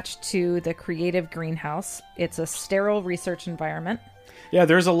that's attached to the creative greenhouse. It's a sterile research environment. Yeah,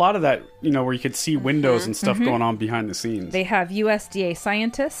 there's a lot of that, where you could see windows and stuff going on behind the scenes. They have USDA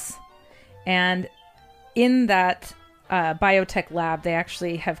scientists, and in that biotech lab, they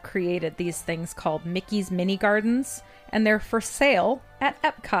actually have created these things called Mickey's Mini Gardens, and they're for sale at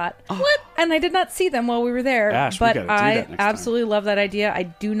Epcot. What? And I did not see them while we were there, Gosh, we but gotta do I that next time. absolutely love that idea. I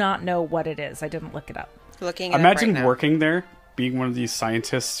do not know what it is. I didn't look it up. Looking at Imagine it right now. working there, being one of these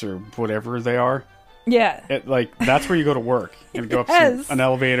scientists or whatever they are. Yeah. That's where you go to work. You go up Yes. an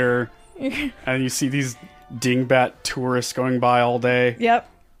elevator, and you see these dingbat tourists going by all day. Yep.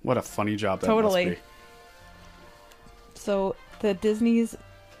 What a funny job that Totally. must be. So the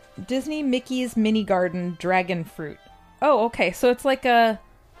Disney Mickey's Mini Garden Dragon Fruit. Oh, okay. So it's like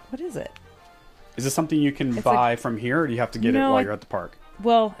what is it? Is this something you can It's buy from here, or do you have to get it No, while I- you're at the park?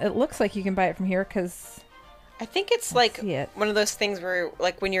 Well, it looks like you can buy it from here because I think it's like see it. one of those things where,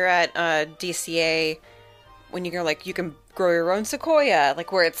 like, when you're at DCA, when you're like, you can grow your own sequoia,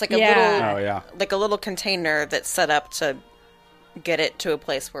 like where it's like a Yeah. Oh, yeah. little, like a little container that's set up to get it to a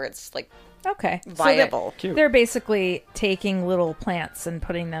place where it's like okay, viable. Cute. They're basically taking little plants and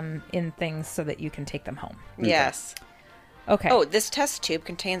putting them in things so that you can take them home. Yes. Okay. Oh, this test tube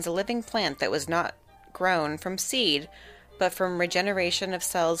contains a living plant that was not grown from seed, but from regeneration of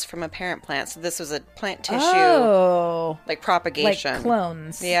cells from a parent plant. So this was a plant tissue, Oh, like propagation. like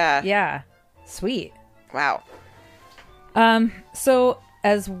clones. Yeah. Yeah. Sweet. Wow. So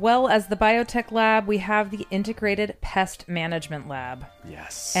as well as the biotech lab, we have the integrated pest management lab.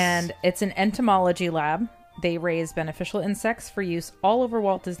 Yes. And it's an entomology lab. They raise beneficial insects for use all over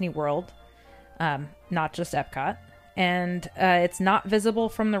Walt Disney World. not just Epcot. And it's not visible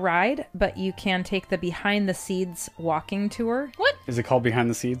from the ride, but you can take the Behind the Seeds walking tour. What? Is it called Behind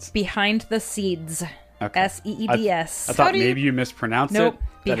the Seeds? Behind the Seeds. Okay. Seeds. I thought How do you- maybe you mispronounced Nope. it.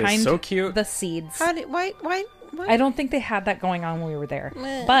 That Behind is so cute. the Seeds. Why? I don't think they had that going on when we were there.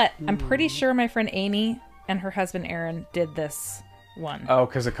 But I'm pretty sure my friend Amy and her husband Aaron did this one. Oh,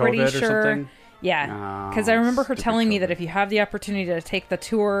 because of Pretty COVID or sure. something? Yeah. Oh, Because I remember her stupid telling me COVID. that if you have the opportunity to take the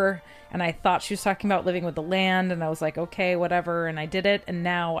tour, and I thought she was talking about Living with the Land, and I was like, okay, whatever, and I did it, and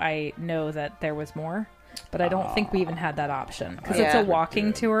now I know that there was more. But I don't think we even had that option. Because it's Yeah. a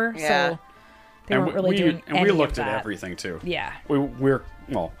walking tour, Yeah. so they weren't really we, doing and any we looked of at that. everything too. Yeah.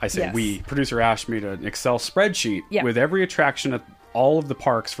 I say Yes. we. Producer Ash made an Excel spreadsheet Yeah. with every attraction at all of the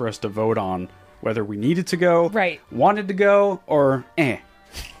parks for us to vote on whether we needed to go, Right. wanted to go, or eh.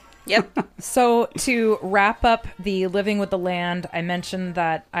 Yep. So to wrap up the Living with the Land, I mentioned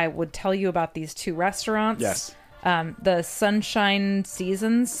that I would tell you about these two restaurants. Yes. The Sunshine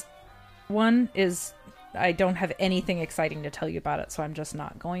Seasons one is, I don't have anything exciting to tell you about it, so I'm just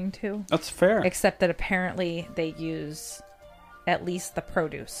not going to. That's fair. Except that apparently they use at least the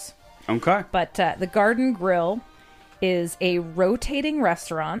produce. Okay. But the Garden Grill is a rotating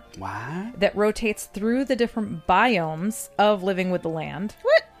restaurant What? that rotates through the different biomes of Living with the Land.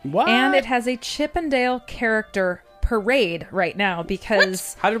 What? And it has a Chip and Dale character parade right now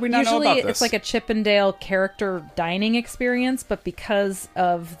because How did we not know usually about it's this? like a Chip and Dale character dining experience, but because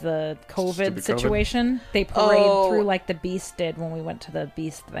of the COVID Stupid COVID. situation, they parade Oh. through like the Beast did when we went to the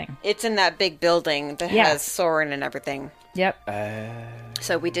Beast thing. It's in that big building that Yeah. has Soren and everything. Yep.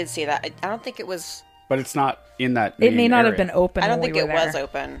 So we did see that. I don't think it was. But it's not in that. It may main not have area. been open. I don't when think we it were there. was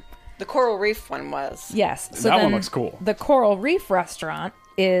open. The Coral Reef one was. Yes. So That one then looks cool. The Coral Reef restaurant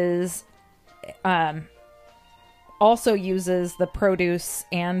is also uses the produce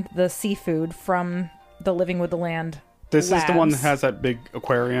and the seafood from the Living with the Land. This is the one that labs. has that big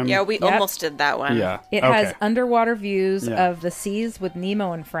aquarium. Yeah, we Yep. almost did that one. Yeah. It okay. has underwater views Yeah. of the seas with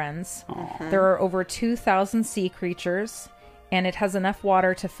Nemo and friends. There are over 2,000 sea creatures, and it has enough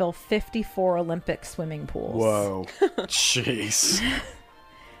water to fill 54 Olympic swimming pools. Whoa. Jeez.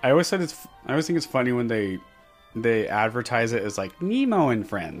 I always think it's funny when they advertise it as like Nemo and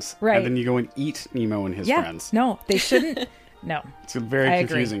friends. Right. And then you go and eat Nemo and his Yeah, friends. no, they shouldn't. No, It's very I agree.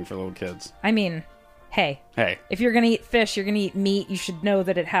 confusing for little kids. I mean, hey, Hey, if you're gonna eat fish, you're gonna eat meat. You should know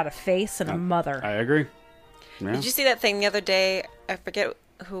that it had a face and a mother. I agree. Yeah. Did you see that thing the other day? I forget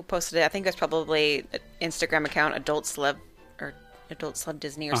who posted it. I think it was probably an Instagram account, Adult Celeb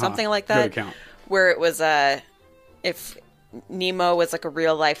Disney or something like Good that. account. Where it was if Nemo was like a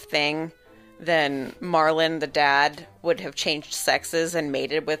real life thing, then Marlin, the dad, would have changed sexes and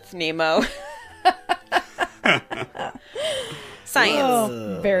mated with Nemo. Science.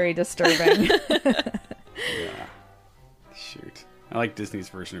 Oh, very disturbing. Shoot. I like Disney's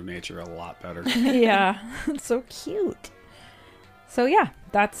version of nature a lot better. Yeah, it's so cute. So yeah,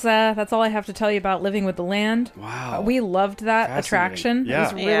 that's all I have to tell you about Living with the Land. Wow. We loved that Fascinating. attraction. Yeah. It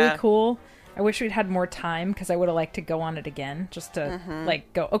was really Yeah. cool. I wish we'd had more time because I would have liked to go on it again, just to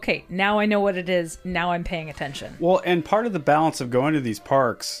like go. Okay, now I know what it is. Now I'm paying attention. Well, and part of the balance of going to these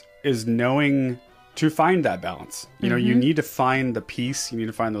parks is knowing to find that balance. You know, you need to find the peace. You need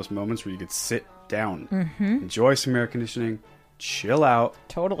to find those moments where you could sit down, enjoy some air conditioning, chill out,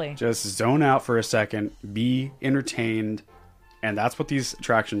 Totally. just zone out for a second, be entertained. And that's what these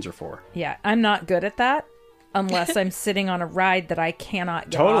attractions are for. Yeah, I'm not good at that unless I'm sitting on a ride that I cannot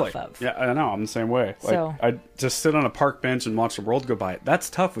get Totally. off of. Yeah, I know. I'm the same way. Like, So- I just sit on a park bench and watch the world go by. That's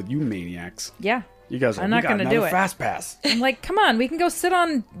tough with you maniacs. Yeah. You guys are I'm not going gonna to do it. fast pass. I'm like, come on, we can go sit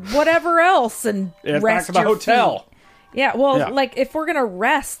on whatever else and Yeah, back rest to the your hotel. feet. Yeah, well, Yeah. like if we're gonna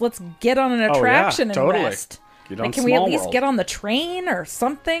rest, let's get on an yeah, attraction and totally. rest. Get Like, on can we at Small least World. get on the train or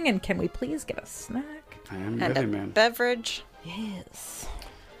something? And can we please get a snack? I am And with a you, man. beverage. Yes.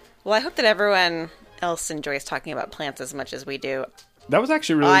 Well, I hope that everyone else enjoys talking about plants as much as we do. That was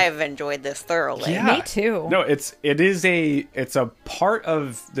actually really. I've enjoyed this thoroughly. Yeah. Me too. No, it's a part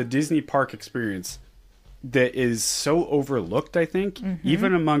of the Disney park experience that is so overlooked, I think, Mm-hmm.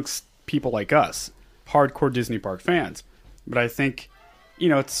 even amongst people like us, hardcore Disney park fans. But I think, you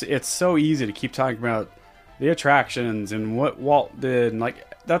know, it's so easy to keep talking about the attractions and what Walt did, and like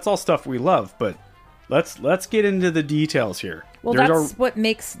that's all stuff we love, but let's get into the details here. Well, There's that's our- what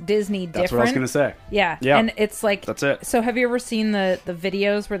makes Disney different. that's what I was going to say. Yeah. Yeah. And it's like That's it. So have you ever seen the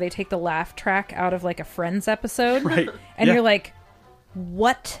videos where they take the laugh track out of like a Friends episode? Right. And Yeah. you're like,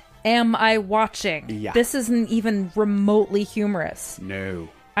 what am I watching? Yeah. This isn't even remotely humorous. No.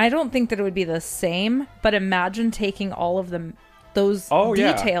 I don't think that it would be the same, but imagine taking all of the those Oh,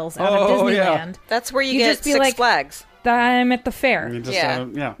 yeah. details out of Oh, yeah. Disneyland. That's where you You get just be Six like- Flags. I'm at the fair. You just, Yeah.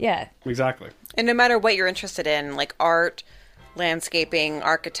 yeah. Yeah. Exactly. And no matter what you're interested in, like art, landscaping,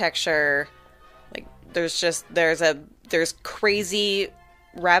 architecture, like there's crazy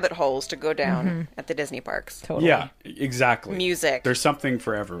rabbit holes to go down at the Disney parks. Totally. Yeah, exactly. Music. There's something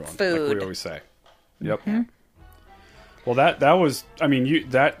for everyone. Like Food. we always say. Yep. Well, that was. I mean,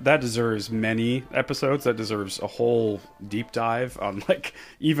 that deserves many episodes. That deserves a whole deep dive on like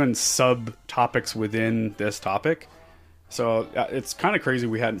even subtopics within this topic. So it's kind of crazy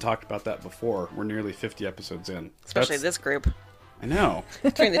we hadn't talked about that before. We're nearly 50 episodes in. Especially That's- this group. I know.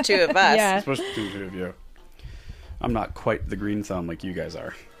 Between the two of us. Yeah. Especially between the two of you. I'm not quite the green thumb like you guys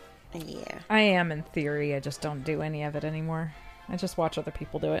are. Yeah. I am in theory. I just don't do any of it anymore. I just watch other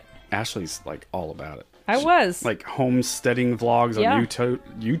people do it. Ashley's like all about it. I was. Like homesteading vlogs Yeah. on YouTube.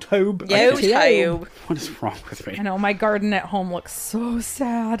 YouTube. What is wrong with me? I know my garden at home looks so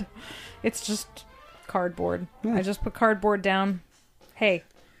sad. It's just cardboard. I just put cardboard down. Hey,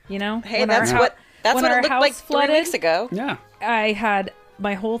 you know? Hey, when that's our what when it our looked house like flooded, 3 weeks ago. Yeah. I had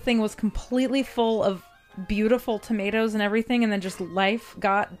my whole thing was completely full of beautiful tomatoes and everything, and then just life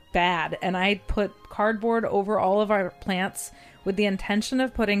got bad, and I put cardboard over all of our plants with the intention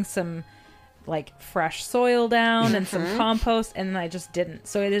of putting some like fresh soil down and some compost, and I just didn't.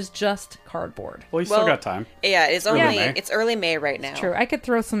 So it is just cardboard. Well, you still got time. Yeah, it's Early only May. it's early May right now. True. I could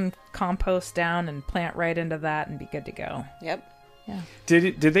throw some compost down and plant right into that and be good to go. Yep.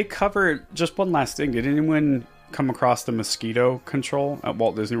 Did they cover just one last thing? Did anyone come across the mosquito control at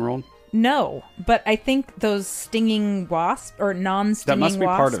Walt Disney World? No, but I think those stinging wasps or non-stinging That must be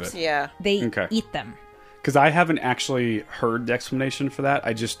part of wasps, it. Yeah. they Okay. eat them. Because I haven't actually heard the explanation for that.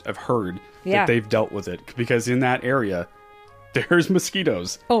 I just have heard Yeah. that they've dealt with it. Because in that area, there's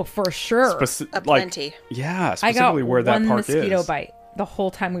mosquitoes. Oh, for sure. Aplenty. Yeah, I got specifically where that one part mosquito is. bite the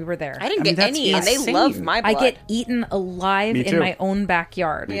whole time we were there. I didn't I mean, get that's any, and they insane. love my blood. I get eaten alive Me in too. my own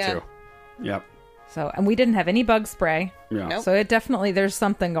backyard. Me Yeah. too. Yep. So, and we didn't have any bug spray. Yeah. Nope. So it definitely there's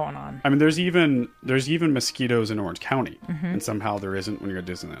something going on. I mean, there's even mosquitoes in Orange County, and somehow there isn't when you're at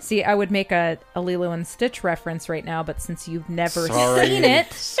Disneyland. See, I would make a Lilo and Stitch reference right now, but since you've never Sorry. seen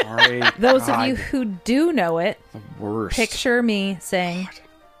it, Sorry. those God, of you who do know it, the worst. picture me saying,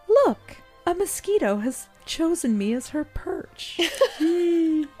 "Look, a mosquito has chosen me as her perch."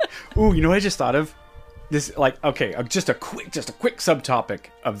 Ooh, you know what I just thought of? This, like, okay, just a quick subtopic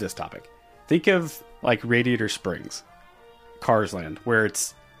of this topic. Think of like Radiator Springs, Cars Land, where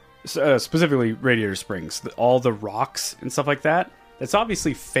it's specifically Radiator Springs, all the rocks and stuff like that. That's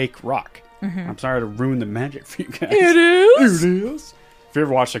obviously fake rock. I'm sorry to ruin the magic for you guys. It is. It is. If you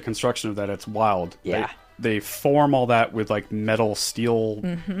ever watch the construction of that, it's wild. Yeah. They form all that with like metal, steel.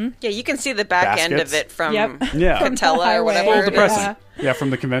 Yeah, you can see the back end Baskets. of it from Yep. Yeah. Coachella or Highway. whatever. Full it is. depressing. Yeah,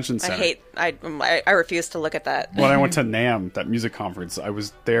 from the convention center. I refuse to look at that. When I went to NAMM, that music conference, I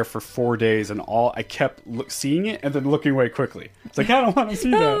was there for 4 days, and I kept seeing it and then looking away quickly. It's like, I don't want to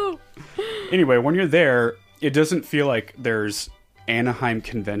see that. Anyway, when you're there, it doesn't feel like there's Anaheim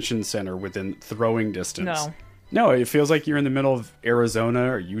Convention Center within throwing distance. No, it feels like you're in the middle of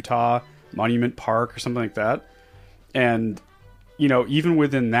Arizona or Utah, Monument Park or something like that. And, you know, even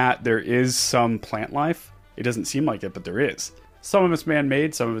within that, there is some plant life. It doesn't seem like it, but there is. Some of it's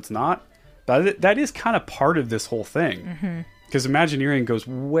man-made, some of it's not. But that is kind of part of this whole thing. Because Imagineering goes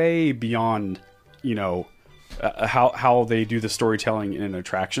way beyond, you know, how they do the storytelling in an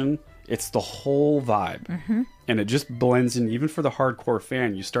attraction. It's the whole vibe. And it just blends in. Even for the hardcore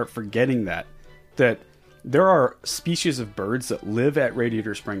fan, you start forgetting that there are species of birds that live at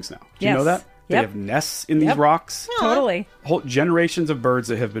Radiator Springs now. Do you know Yes. that? They Yep. have nests in these Yep. rocks. Totally. Whole generations of birds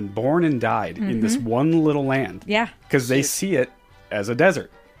that have been born and died in this one little land. Yeah. Because they see it as a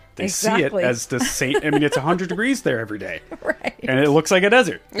desert. They Exactly. see it as the same. I mean, it's 100 degrees there every day. Right. And it looks like a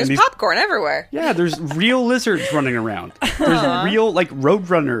desert. There's and popcorn everywhere. yeah, there's real lizards running around. There's real, like,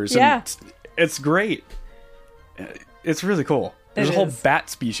 roadrunners. Yeah. And it's great. It's really cool. There's It a whole is. bat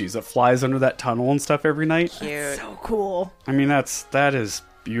species that flies under that tunnel and stuff every night. Cute. So cool. I mean, that is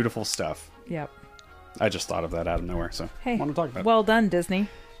beautiful stuff. Yep. I just thought of that out of nowhere, so Hey. I want to talk about it. Well done, Disney.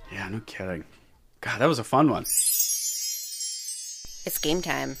 Yeah, no kidding. God, that was a fun one. It's game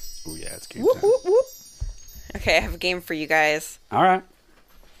time. Oh yeah, it's game Whoop, time. whoop, whoop. Okay, I have a game for you guys. All right.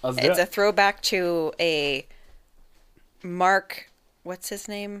 Let's do It's a it. throwback to a Mark. What's his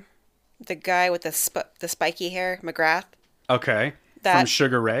name? The guy with the spiky hair, McGrath. Okay. From that-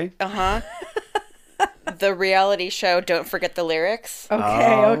 Sugar Ray. The reality show. Don't forget the lyrics.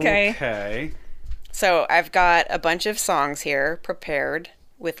 Okay. Okay. So I've got a bunch of songs here prepared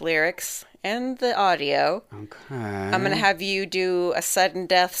with lyrics and the audio. Okay. I'm going to have you do a sudden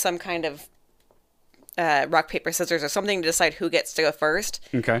death, some kind of rock, paper, scissors, or something to decide who gets to go first.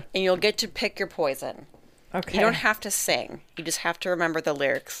 Okay. And you'll get to pick your poison. Okay. You don't have to sing. You just have to remember the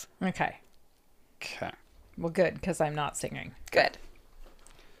lyrics. Okay. Okay. Well, good, because I'm not singing. Good.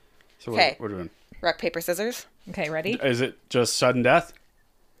 So Okay. what are we doing? Rock, paper, scissors. Okay, ready? Is it just sudden death?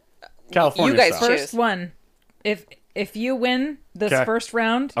 California You guys style. choose. First one. If you win this Okay. first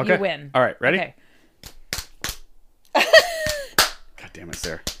round, Okay. you win. All right, ready? Okay. God damn it,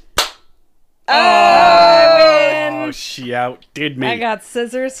 Sarah. Oh, she outdid me. I got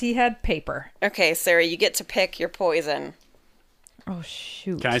scissors. He had paper. Okay, Sarah, you get to pick your poison. Oh,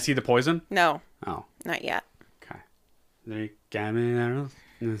 shoot. Can I see the poison? No, Oh, not yet. okay. They got me arrows.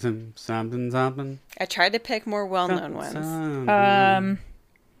 Something. I tried to pick more well-known ones.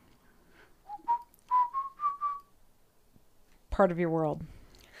 Part of your world.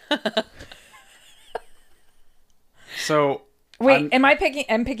 So, Wait, I'm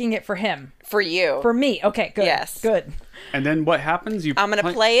picking it for him. For you. For me. Okay, good. Yes. Good. and then what happens? I'm going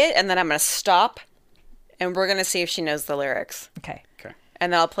to play it, and then I'm going to stop, and we're going to see if she knows the lyrics. Okay. Okay.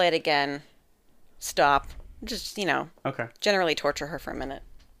 And then I'll play it again, stop, just, Okay. generally torture her for a minute.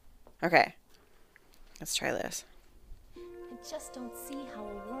 Okay. Let's try this. I just don't see how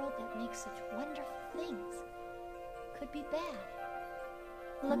a world that makes such wonderful things could be bad.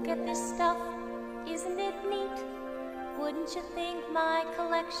 Look at this stuff, isn't it neat? Wouldn't you think my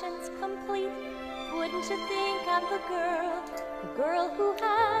collection's complete? Wouldn't you think I'm the girl who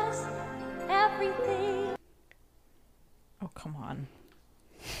has everything? Oh, come on.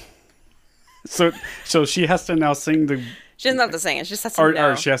 So she has to now sing the, She doesn't have to sing it, she just has to or, know.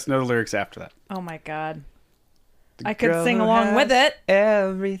 or she has to know the lyrics after that. Oh, my God. I could sing along with it.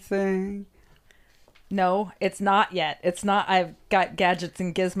 Everything. No, it's not yet. It's not. I've got gadgets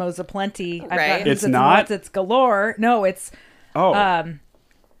and gizmos aplenty. I've got Right. ins It's and not? wants, it's galore. No, it's Oh. yeah,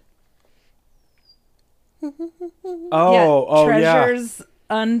 oh, yeah. treasures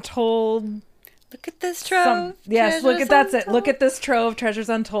untold. Look at this trove. Yes, look at treasures that's it. Look at this trove, treasures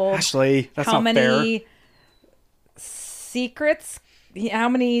untold. Ashley, that's How not fair. many secrets? How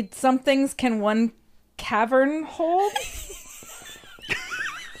many somethings can one cavern hold?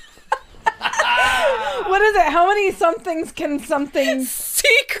 What is it? How many somethings can something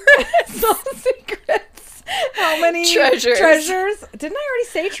Secrets. some secrets? How many Treasures. Treasures? Didn't I already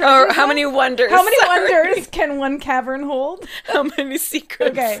say treasures? Or how though? many wonders? How many Sorry. wonders can one cavern hold? How many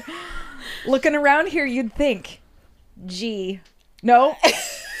secrets? Okay. Looking around here, you'd think, gee, no,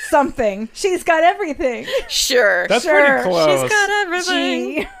 something. She's got everything. Sure. That's Sure. pretty close. She's got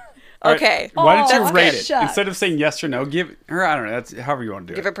everything. Gee. All right, Okay. Why don't Oh, you rate that's it shut. instead of saying yes or no? Give or I don't know. That's however you want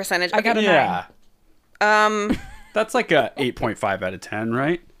to do Give it. a percentage. I got a Yeah, Um, that's like a 8.5 out of 10,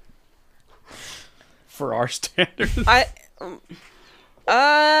 right? For our standards. okay,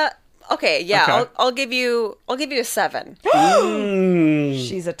 yeah, Okay. I'll give you a 7.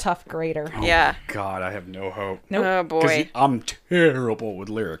 She's a tough grader. Yeah. God, I have no hope. Nope. Oh boy. I'm terrible with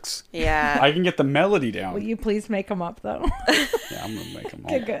lyrics. Yeah. I can get the melody down. Will you please make them up, though? Yeah, I'm gonna make them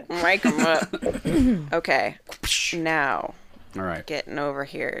all. Okay, good. Mic 'em up. Okay. Now, All right, getting over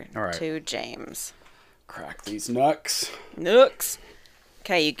here All right. to James. crack these nuts. Nooks.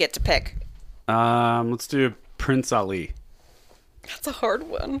 Okay, you get to pick. Let's do Prince Ali. That's a hard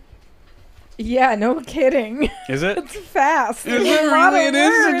one. Yeah, no kidding. Is it? It's fast. Is There's it a lot really? of It is.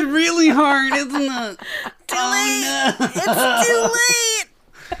 words. It's really hard, isn't it? It's too late.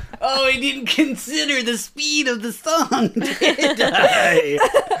 Oh, I didn't consider the speed of the song, did I?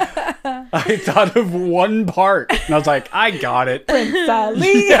 I thought of one part, and I was like, I got it. Prince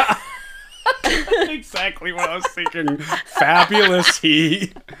Ali. Yeah. Exactly what I was thinking. Fabulous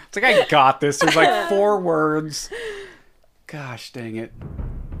he. It's like, I got this. There's like 4 words. Gosh dang it.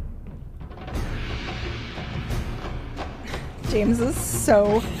 James is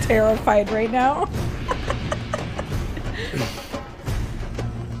so terrified right now.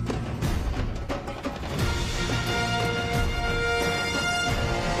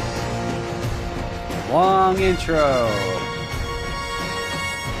 Long intro.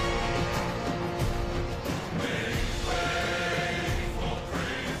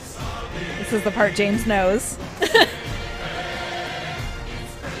 This is the part James knows.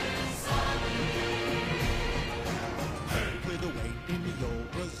 Clear the way in the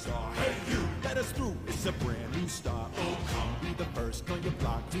old bazaar. Hey, you, let us through. It's a brand new start. Oh, come be the first on your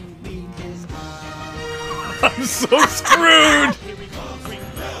block to meet his eye. I'm so screwed. Here we go, ring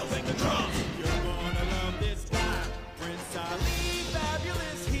bells and the drums. You're gonna love this guy. Prince Ali,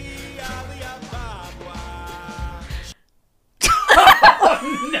 fabulous he, Ali Ababa.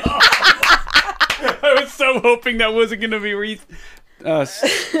 I'm hoping that wasn't going to be Prince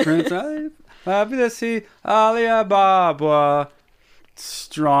Ali, Alibaba,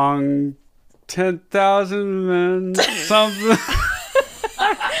 strong 10,000 men, something.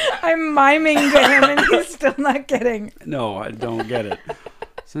 I'm miming to him and he's still not getting. No, I don't get it.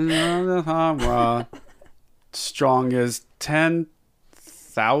 Strong as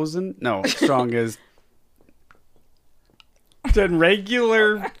 10,000? No, strong as 10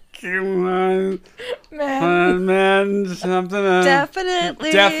 regular men, something.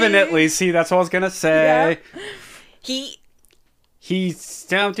 Definitely. See, that's what I was going to say. Yeah. He's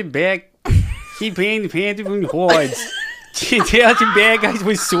something big. He painted with hordes. He something bad guys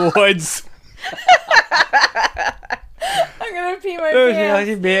with swords. I'm going to pee my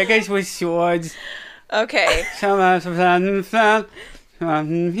pants. Bad guys with swords. Okay.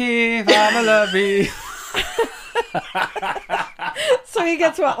 So he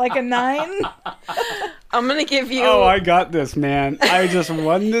gets what, like a 9? I'm gonna give you. Oh, I got this, man. I just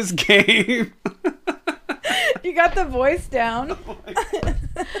won this game. You got the voice down.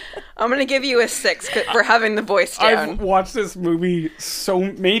 I'm gonna give you a 6 for having the voice down. I've watched this movie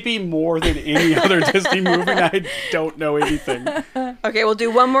maybe more than any other Disney movie, and I don't know anything. Okay, we'll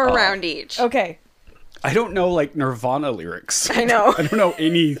do one more round each. Okay. I don't know like Nirvana lyrics. I know. I don't know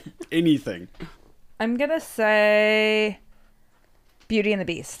anything. I'm going to say Beauty and the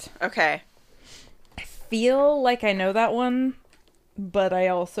Beast. Okay. I feel like I know that one, but I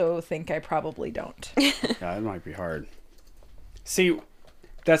also think I probably don't. Yeah, it might be hard. See,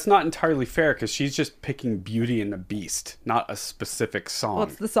 that's not entirely fair because she's just picking Beauty and the Beast, not a specific song. Well,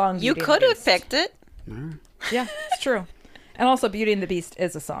 it's the song You Beauty and could the have Beast. picked it. Yeah, it's true. And also Beauty and the Beast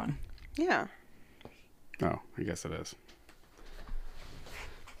is a song. Yeah. Oh, I guess it is.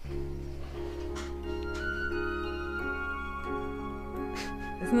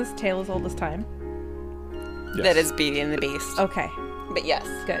 Isn't this Tale as Old as Time? Yes. That is Beauty and the Beast. Okay, But yes.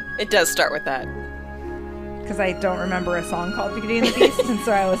 good. It does start with that. Because I don't remember a song called Beauty and the Beast, and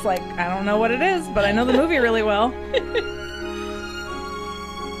so I was like, I don't know what it is, but I know the movie really well.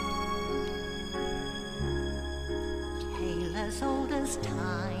 Tale as old as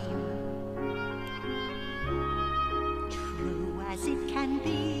time, true as it can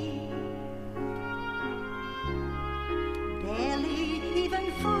be. Barely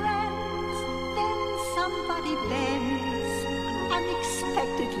even friends, then somebody bends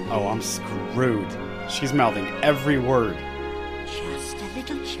unexpectedly. Oh, I'm screwed. She's mouthing every word. Just a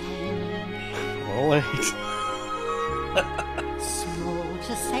little change, Well, late. small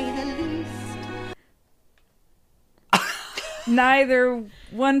to say the least. Neither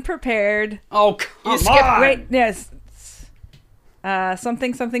one prepared. Oh, come skipped on! Wait, yes.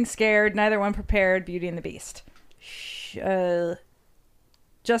 Something scared. Neither one prepared. Beauty and the Beast.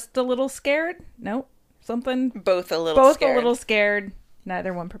 Just a little scared. Nope. Something. Both a little Both scared. a little scared.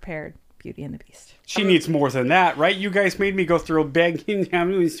 Neither one prepared. Beauty and the Beast. She needs more than that, right? You guys made me go through a begging.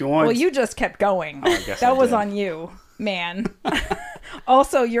 Well, you just kept going. I guess that I was did. on you, man.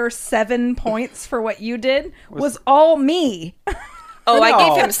 Also, your 7 points for what you did was all me. Oh, I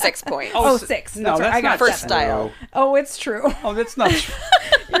No. gave him 6 points. Oh, 6. No, That's right. that's I got not for 7. style. Oh, it's true. Oh, that's not true.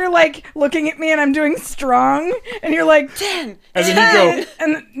 You're like looking at me and I'm doing strong, and you're like 10. And then you go,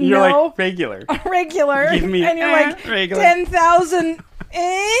 and you're no, like regular. regular, Give me and you're like regular. 10,000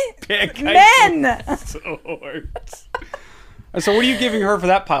 Pick men. swords. So what are you giving her for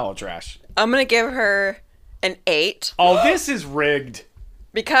that pile of trash? I'm going to give her an 8 Oh, this is rigged.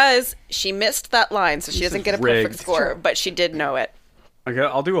 because she missed that line, so she This doesn't is get a perfect rigged. score, but she did know it. Okay,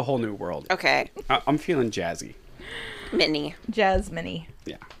 I'll do a whole new world. Okay. I'm feeling jazzy. Minnie. Jasmine.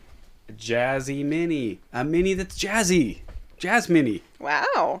 Yeah. A jazzy mini. A mini that's jazzy. Jazz mini.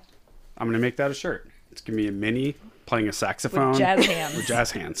 Wow. I'm going to make that a shirt. It's going to be a mini playing a saxophone. With jazz hands. With jazz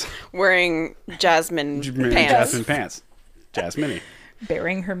hands. Wearing Jasmine Mini pants. Jasmine pants. Jazz mini.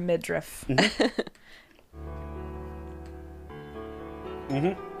 Bearing her midriff.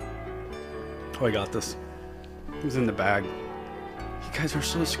 Oh, I got this. It was in the bag. You guys are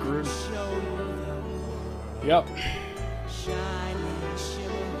so screwed. Yep. Shining,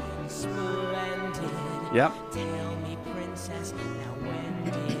 shimmering, splendid. Yep. Tell me, princess, now when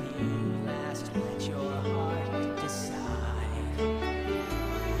did you last let your heart decide?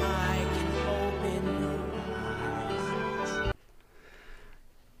 I can open your eyes.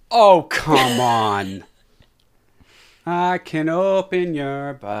 Oh, come on. I can open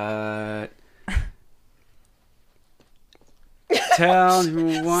your butt. Tell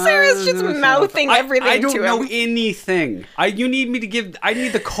me why. Sarah's just mouthing everything I don't to know him. anything. You need me to give. I need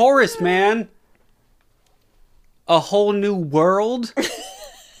the chorus, man. A whole new world.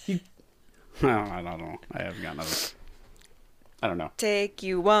 I don't know. I haven't got another. I don't know. Take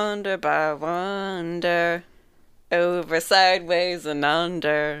you wonder by wonder, over, sideways, and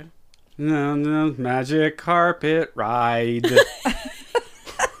under. No, magic carpet ride.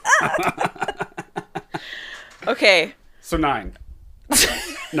 Okay. So 9.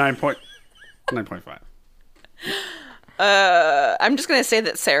 9.5. I'm just gonna say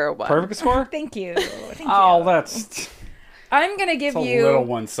that Sarah won. Perfect score? Thank you. Thank Oh, you. that's I'm gonna give a you. little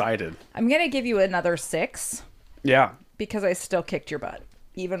one-sided. I'm gonna give you another 6 Yeah. because I still kicked your butt,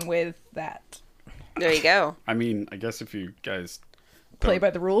 even with that. There you go. I mean, I guess if you guys Play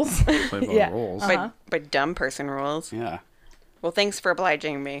by the rules. play by Yeah. the rules. By dumb person rules. Yeah. Well, thanks for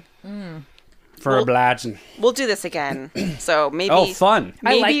obliging me. For obliging. We'll do this again. So maybe. Oh, fun.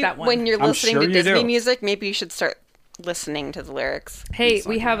 I like Maybe that one. when you're I'm listening sure to you Disney do. music, maybe you should start listening to the lyrics. Hey,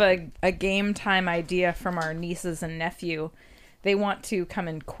 we have a game time idea from our nieces and nephew. They want to come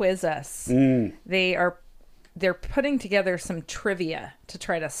and quiz us. They're putting together some trivia to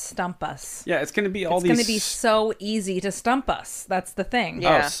try to stump us. Yeah, it's going to be all It's these... going to be so easy to stump us. That's the thing.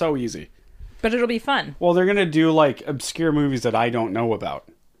 Yeah. Oh, so easy. But it'll be fun. Well, they're going to do, like, obscure movies that I don't know about.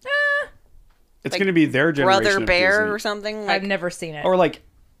 It's Like going to be their generation Brother of Bear Disney. or something. I've never seen it. Or, like,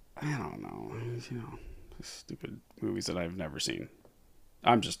 I don't know. You know, stupid movies that I've never seen.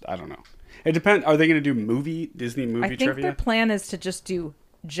 I don't know. It depends. Are they going to do Disney movie I think trivia? their plan is to just do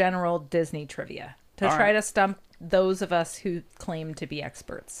general Disney trivia. To All try right. to stump those of us who claim to be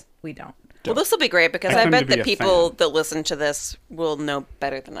experts. We don't. Well, this will be great because I I claim bet to be that a people fan. that listen to this will know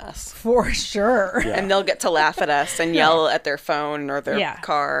better than us. For sure. Yeah. And they'll get to laugh at us and yell at their phone or their Yeah.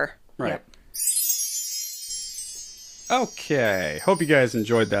 car. Right. Yep. Okay. Hope you guys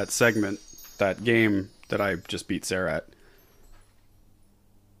enjoyed that segment, that game that I just beat Sarah at.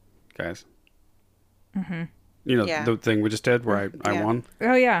 Guys. Mm-hmm. You know, Yeah. the thing we just did where I Yeah. won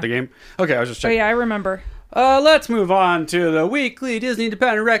Oh, yeah. the game? Okay, I was just Oh, checking. yeah, I remember. Let's move on to the weekly Disney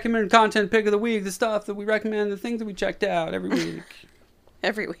Independent Recommended Content Pick of the Week, the stuff that we recommend, the things that we checked out every week.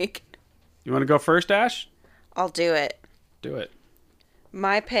 Every week. You want to go first, Ash? I'll do it. Do it.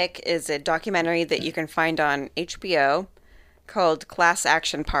 My pick is a documentary that you can find on HBO called Class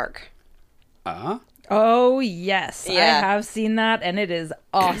Action Park. Oh, yes. I Yeah. have seen that, and it is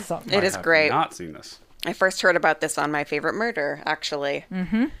awesome. It is I have great. not seen this. I first heard about this on My Favorite Murder, actually.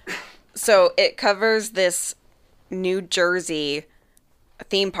 Mm-hmm. So it covers this New Jersey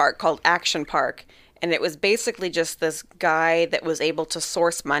theme park called Action Park. And it was basically just this guy that was able to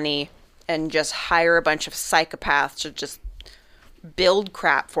source money and just hire a bunch of psychopaths to just build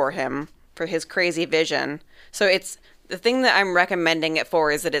crap for him for his crazy vision. So it's the thing that I'm recommending it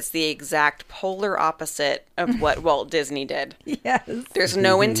for is that it's the exact polar opposite of what Walt Disney did. Yes. There's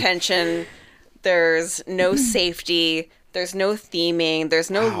no intention. There's no safety. There's no theming. There's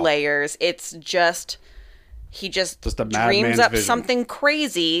no layers. It's just he just Just a dreams madman's up vision. something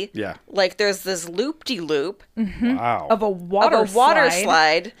crazy. Yeah. Like there's this loop-de-loop Wow. Of a water of a water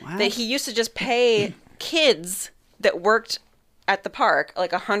slide. slide that he used to just pay kids that worked at the park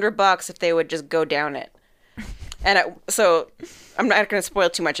like $100 if they would just go down it. And so I'm not going to spoil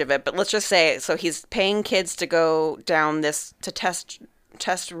too much of it, but let's just say so he's paying kids to go down this to test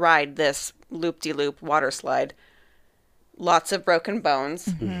ride this loop-de-loop water slide. Lots of broken bones.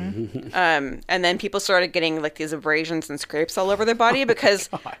 And then people started getting like these abrasions and scrapes all over their body because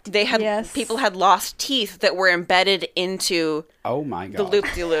they had Yes. people had lost teeth that were embedded into Oh my god. the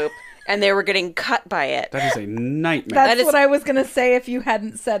loop-de-loop and they were getting cut by it. That is a nightmare. That's That is- what I was going to say if you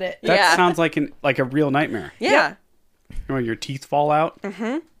hadn't said it. That Yeah. sounds like a real nightmare. Yeah. When your teeth fall out.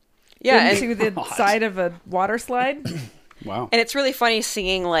 Yeah. Into the side of a water slide. Wow. And it's really funny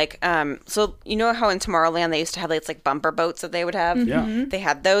seeing like so you know how in Tomorrowland they used to have like bumper boats that they would have? Yeah. They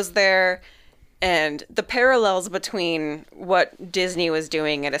had those there. And the parallels between what Disney was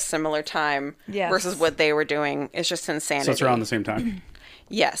doing at a similar time Yes. versus what they were doing is just insanity. So it's around the same time.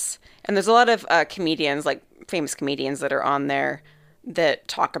 Yes. And there's a lot of comedians, like famous comedians that are on there that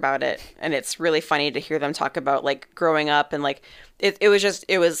talk about it. And it's really funny to hear them talk about like growing up and like it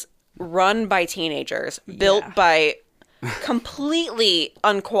was run by teenagers, built by completely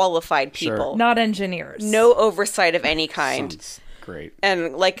unqualified Sure. people. Not engineers. No oversight of any kind. Sounds great.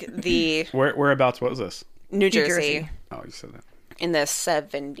 And like the Whereabouts? What was this? New Jersey, Jersey. Oh, you said that. in the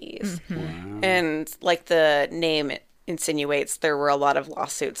 70s. And like the name insinuates, there were a lot of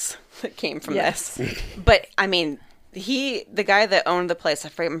lawsuits that came from Yes. this. But I mean, the guy that owned the place,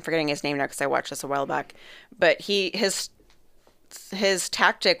 I'm forgetting his name now because I watched this a while back, but his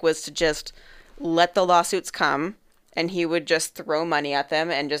tactic was to just let the lawsuits come and he would just throw money at them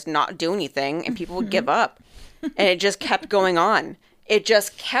and just not do anything and people would give up. And it just kept going on. It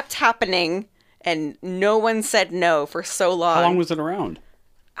just kept happening and no one said no for so long. How long was it around?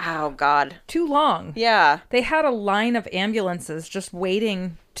 Oh, God. Too long. Yeah. They had a line of ambulances just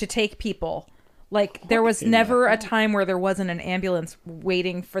waiting to take people. Like, there was never a time where there wasn't an ambulance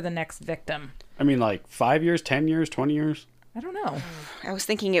waiting for the next victim. I mean, like 5 years, 10 years, 20 years? I don't know. I was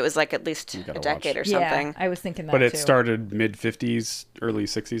thinking it was like at least gotta a decade watch. or something. Yeah, I was thinking that But it too. started mid-50s, early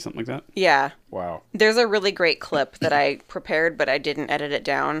 60s, something like that? Yeah. Wow. There's a really great clip that I prepared, but I didn't edit it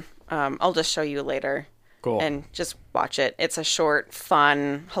down. I'll just show you later. Cool. And just watch it. It's a short,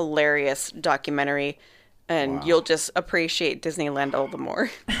 fun, hilarious documentary, and you'll just appreciate Disneyland all the more.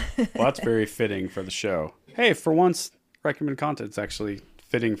 Well, that's very fitting for the show. Hey, for once, recommended content's actually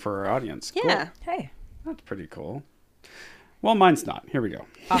fitting for our audience. Cool. Yeah. Hey, That's pretty cool. Well, mine's not. Here we go.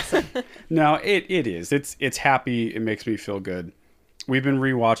 awesome. No, it is. It's happy. It makes me feel good. We've been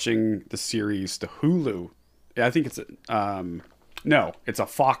rewatching the series, the Hulu. I think it's no, it's a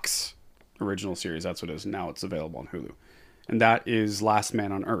Fox original series. That's what it is. Now it's available on Hulu, and that is Last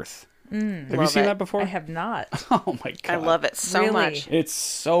Man on Earth. Have you Love seen it. that before? I have not. Oh my god, I love it so Really? much. It's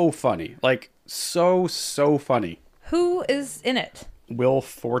so funny, like so funny. Who is in it? Will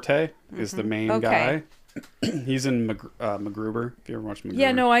Forte is the main Okay. guy. He's in MacGruber. If you ever watched MacGruber.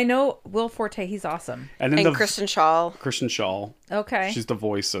 Yeah, no, I know Will Forte. He's awesome. And then And the Kristen Shaw. Kristen Shaw. Okay. She's the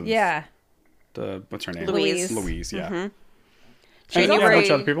voice of yeah. the what's her name? Louise. Louise, yeah. And January, yeah, a bunch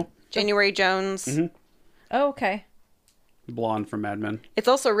of other people. January Jones. Oh, okay. Blonde from Mad Men. It's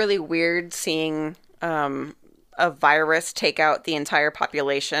also really weird seeing a virus take out the entire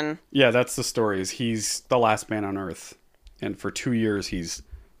population. Yeah, that's the story. Is he's the last man on Earth, and for 2 years he's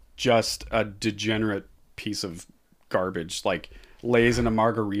just a degenerate piece of garbage. Like lays in a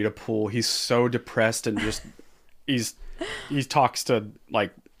margarita pool. He's so depressed and just he talks to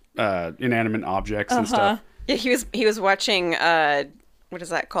like inanimate objects and stuff. Yeah, he was watching what is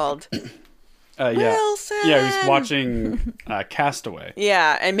that called? Yeah, Wilson! yeah. He's watching Castaway.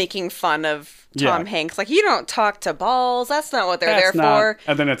 Yeah, and making fun of Tom Yeah. Hanks. Like, you don't talk to balls. That's not what they're That's there not- for.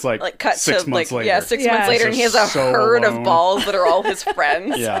 And then it's like Cut 6 to months later. Yeah, 6 Yeah. months later, and he has a Just so herd alone. of balls that are all his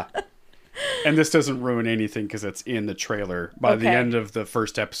friends. Yeah. And this doesn't ruin anything because it's in the trailer. By the Okay. end of the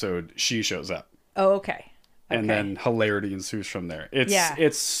first episode, she shows up. Oh, okay. And Okay. then hilarity ensues from there. It's Yeah.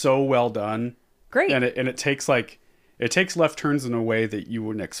 it's so well done. Great. And it takes left turns in a way that you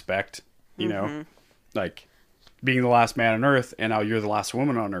wouldn't expect, you know? Like being the last man on Earth and now you're the last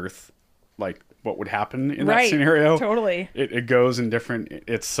woman on Earth. Like what would happen in that Right. scenario? Totally. It goes in different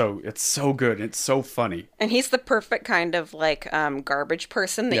it's so good. It's so funny. And he's the perfect kind of like garbage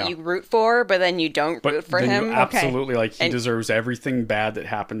person that Yeah. you root for, but then you don't But root for then him. you absolutely like he And- deserves everything bad that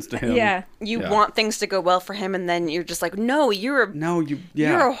happens to him. Yeah. You Yeah. want things to go well for him, and then you're just like, no, you're a No,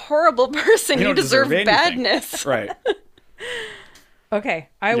 you're a horrible person. You You don't deserve anything. badness. Right. Okay.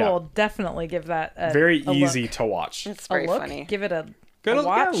 I Yeah. will definitely give that a Very a easy look. to watch. It's A very look. funny. Give it a Good a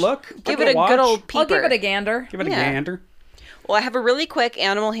watch. look. Give it a watch. good old peeper. I'll give it a gander. Give it a Yeah. gander. Well, I have a really quick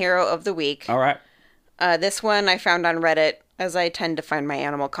animal hero of the week. All right. This one I found on Reddit, as I tend to find my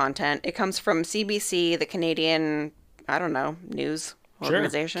animal content. It comes from CBC, the Canadian, I don't know, news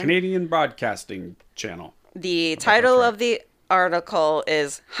organization. Canadian Broadcasting Channel. The title right. of the article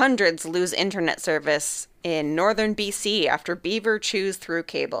is Hundreds Lose Internet Service in Northern BC After Beaver Chews Through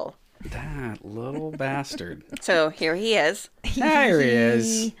Cable. That little bastard. So here he is. There he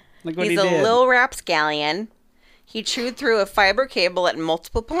is. Look what He's he a did. little rapscallion. He chewed through a fiber cable at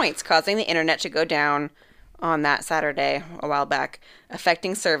multiple points, causing the internet to go down on that Saturday a while back,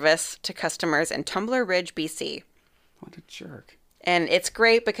 affecting service to customers in Tumbler Ridge, BC. What a jerk. And it's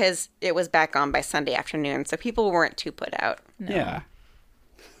great because it was back on by Sunday afternoon, so people weren't too put out. Yeah.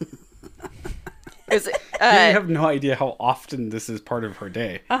 It was, You have no idea how often this is part of her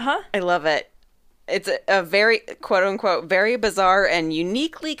day. I love it. It's a very, quote unquote, very bizarre and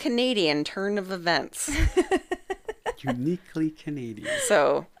uniquely Canadian turn of events. Uniquely Canadian.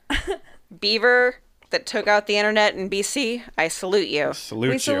 So, Beaver that took out the internet in BC, I salute you. Salute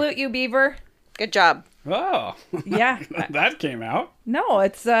We you. salute you, Beaver. Good job. Oh. Yeah. That came out. No,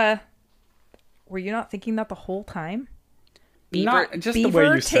 it's were you not thinking that the whole time? Beaver Not just the way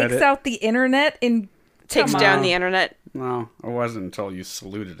Beaver you said takes it. out the internet and takes come down on. the internet. No, it wasn't until you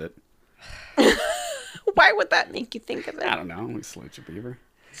saluted it. Why would that make you think of I it? don't know. We salute you, Beaver.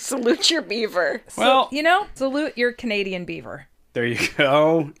 Salute your beaver. Well, you know, salute your Canadian beaver. there you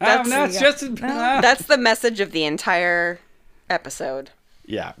go. That's- That's just... That's the message of the entire episode.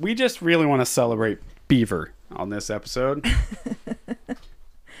 Yeah, we just really want to celebrate Beaver on this episode.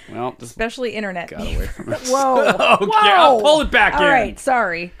 Well, just Especially internet. got away from us. Whoa. Okay, Whoa. I'll pull it back All in. right,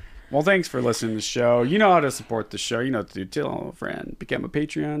 sorry. Well, thanks for listening to the show. You know how to support the show. You know what to do. Tell a friend. Become a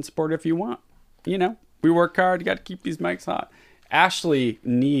Patreon supporter if you want. you know, we work hard. You got to keep these mics hot. Ashley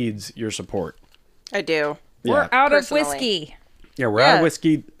needs your support. I do. We're out personally. of whiskey. Yeah, we're out of Yeah.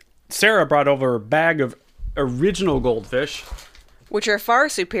 whiskey. Sarah brought over a bag of original goldfish. Which are far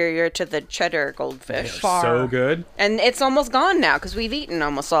superior to the cheddar goldfish. Far. So good. And it's almost gone now because we've eaten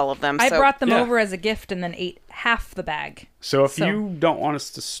almost all of them. I so brought them Yeah. over as a gift and then ate half the bag. So if So- you don't want us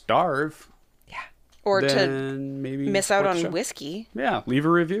to starve, or to then maybe miss out support the on show. whiskey. Yeah, leave a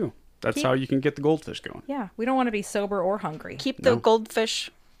review. That's how you can get the goldfish going. Yeah, we don't want to be sober or hungry. Keep the goldfish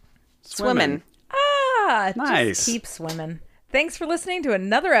swimming. Ah, Nice. just keep swimming. Thanks for listening to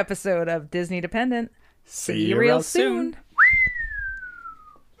another episode of Disney Dependent. See you real soon.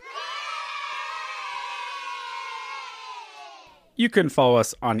 You can follow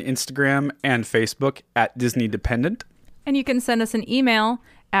us on Instagram and Facebook at Disney Dependent. And you can send us an email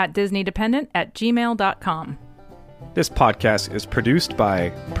at disneydependent@gmail.com. This podcast is produced by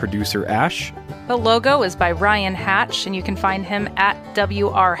producer Ash. The logo is by Ryan Hatch, and you can find him at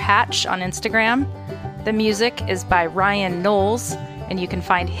WR Hatch on Instagram. The music is by Ryan Knowles, and you can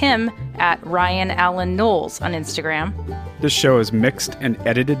find him at Ryan Allen Knowles on Instagram. This show is mixed and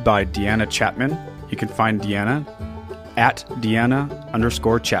edited by Deanna Chapman. You can find Deanna at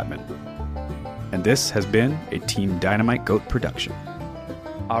Deanna_Chapman. And this has been a Team Dynamite Goat production.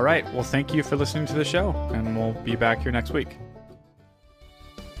 All right. Well, thank you for listening to the show, and we'll be back here next week.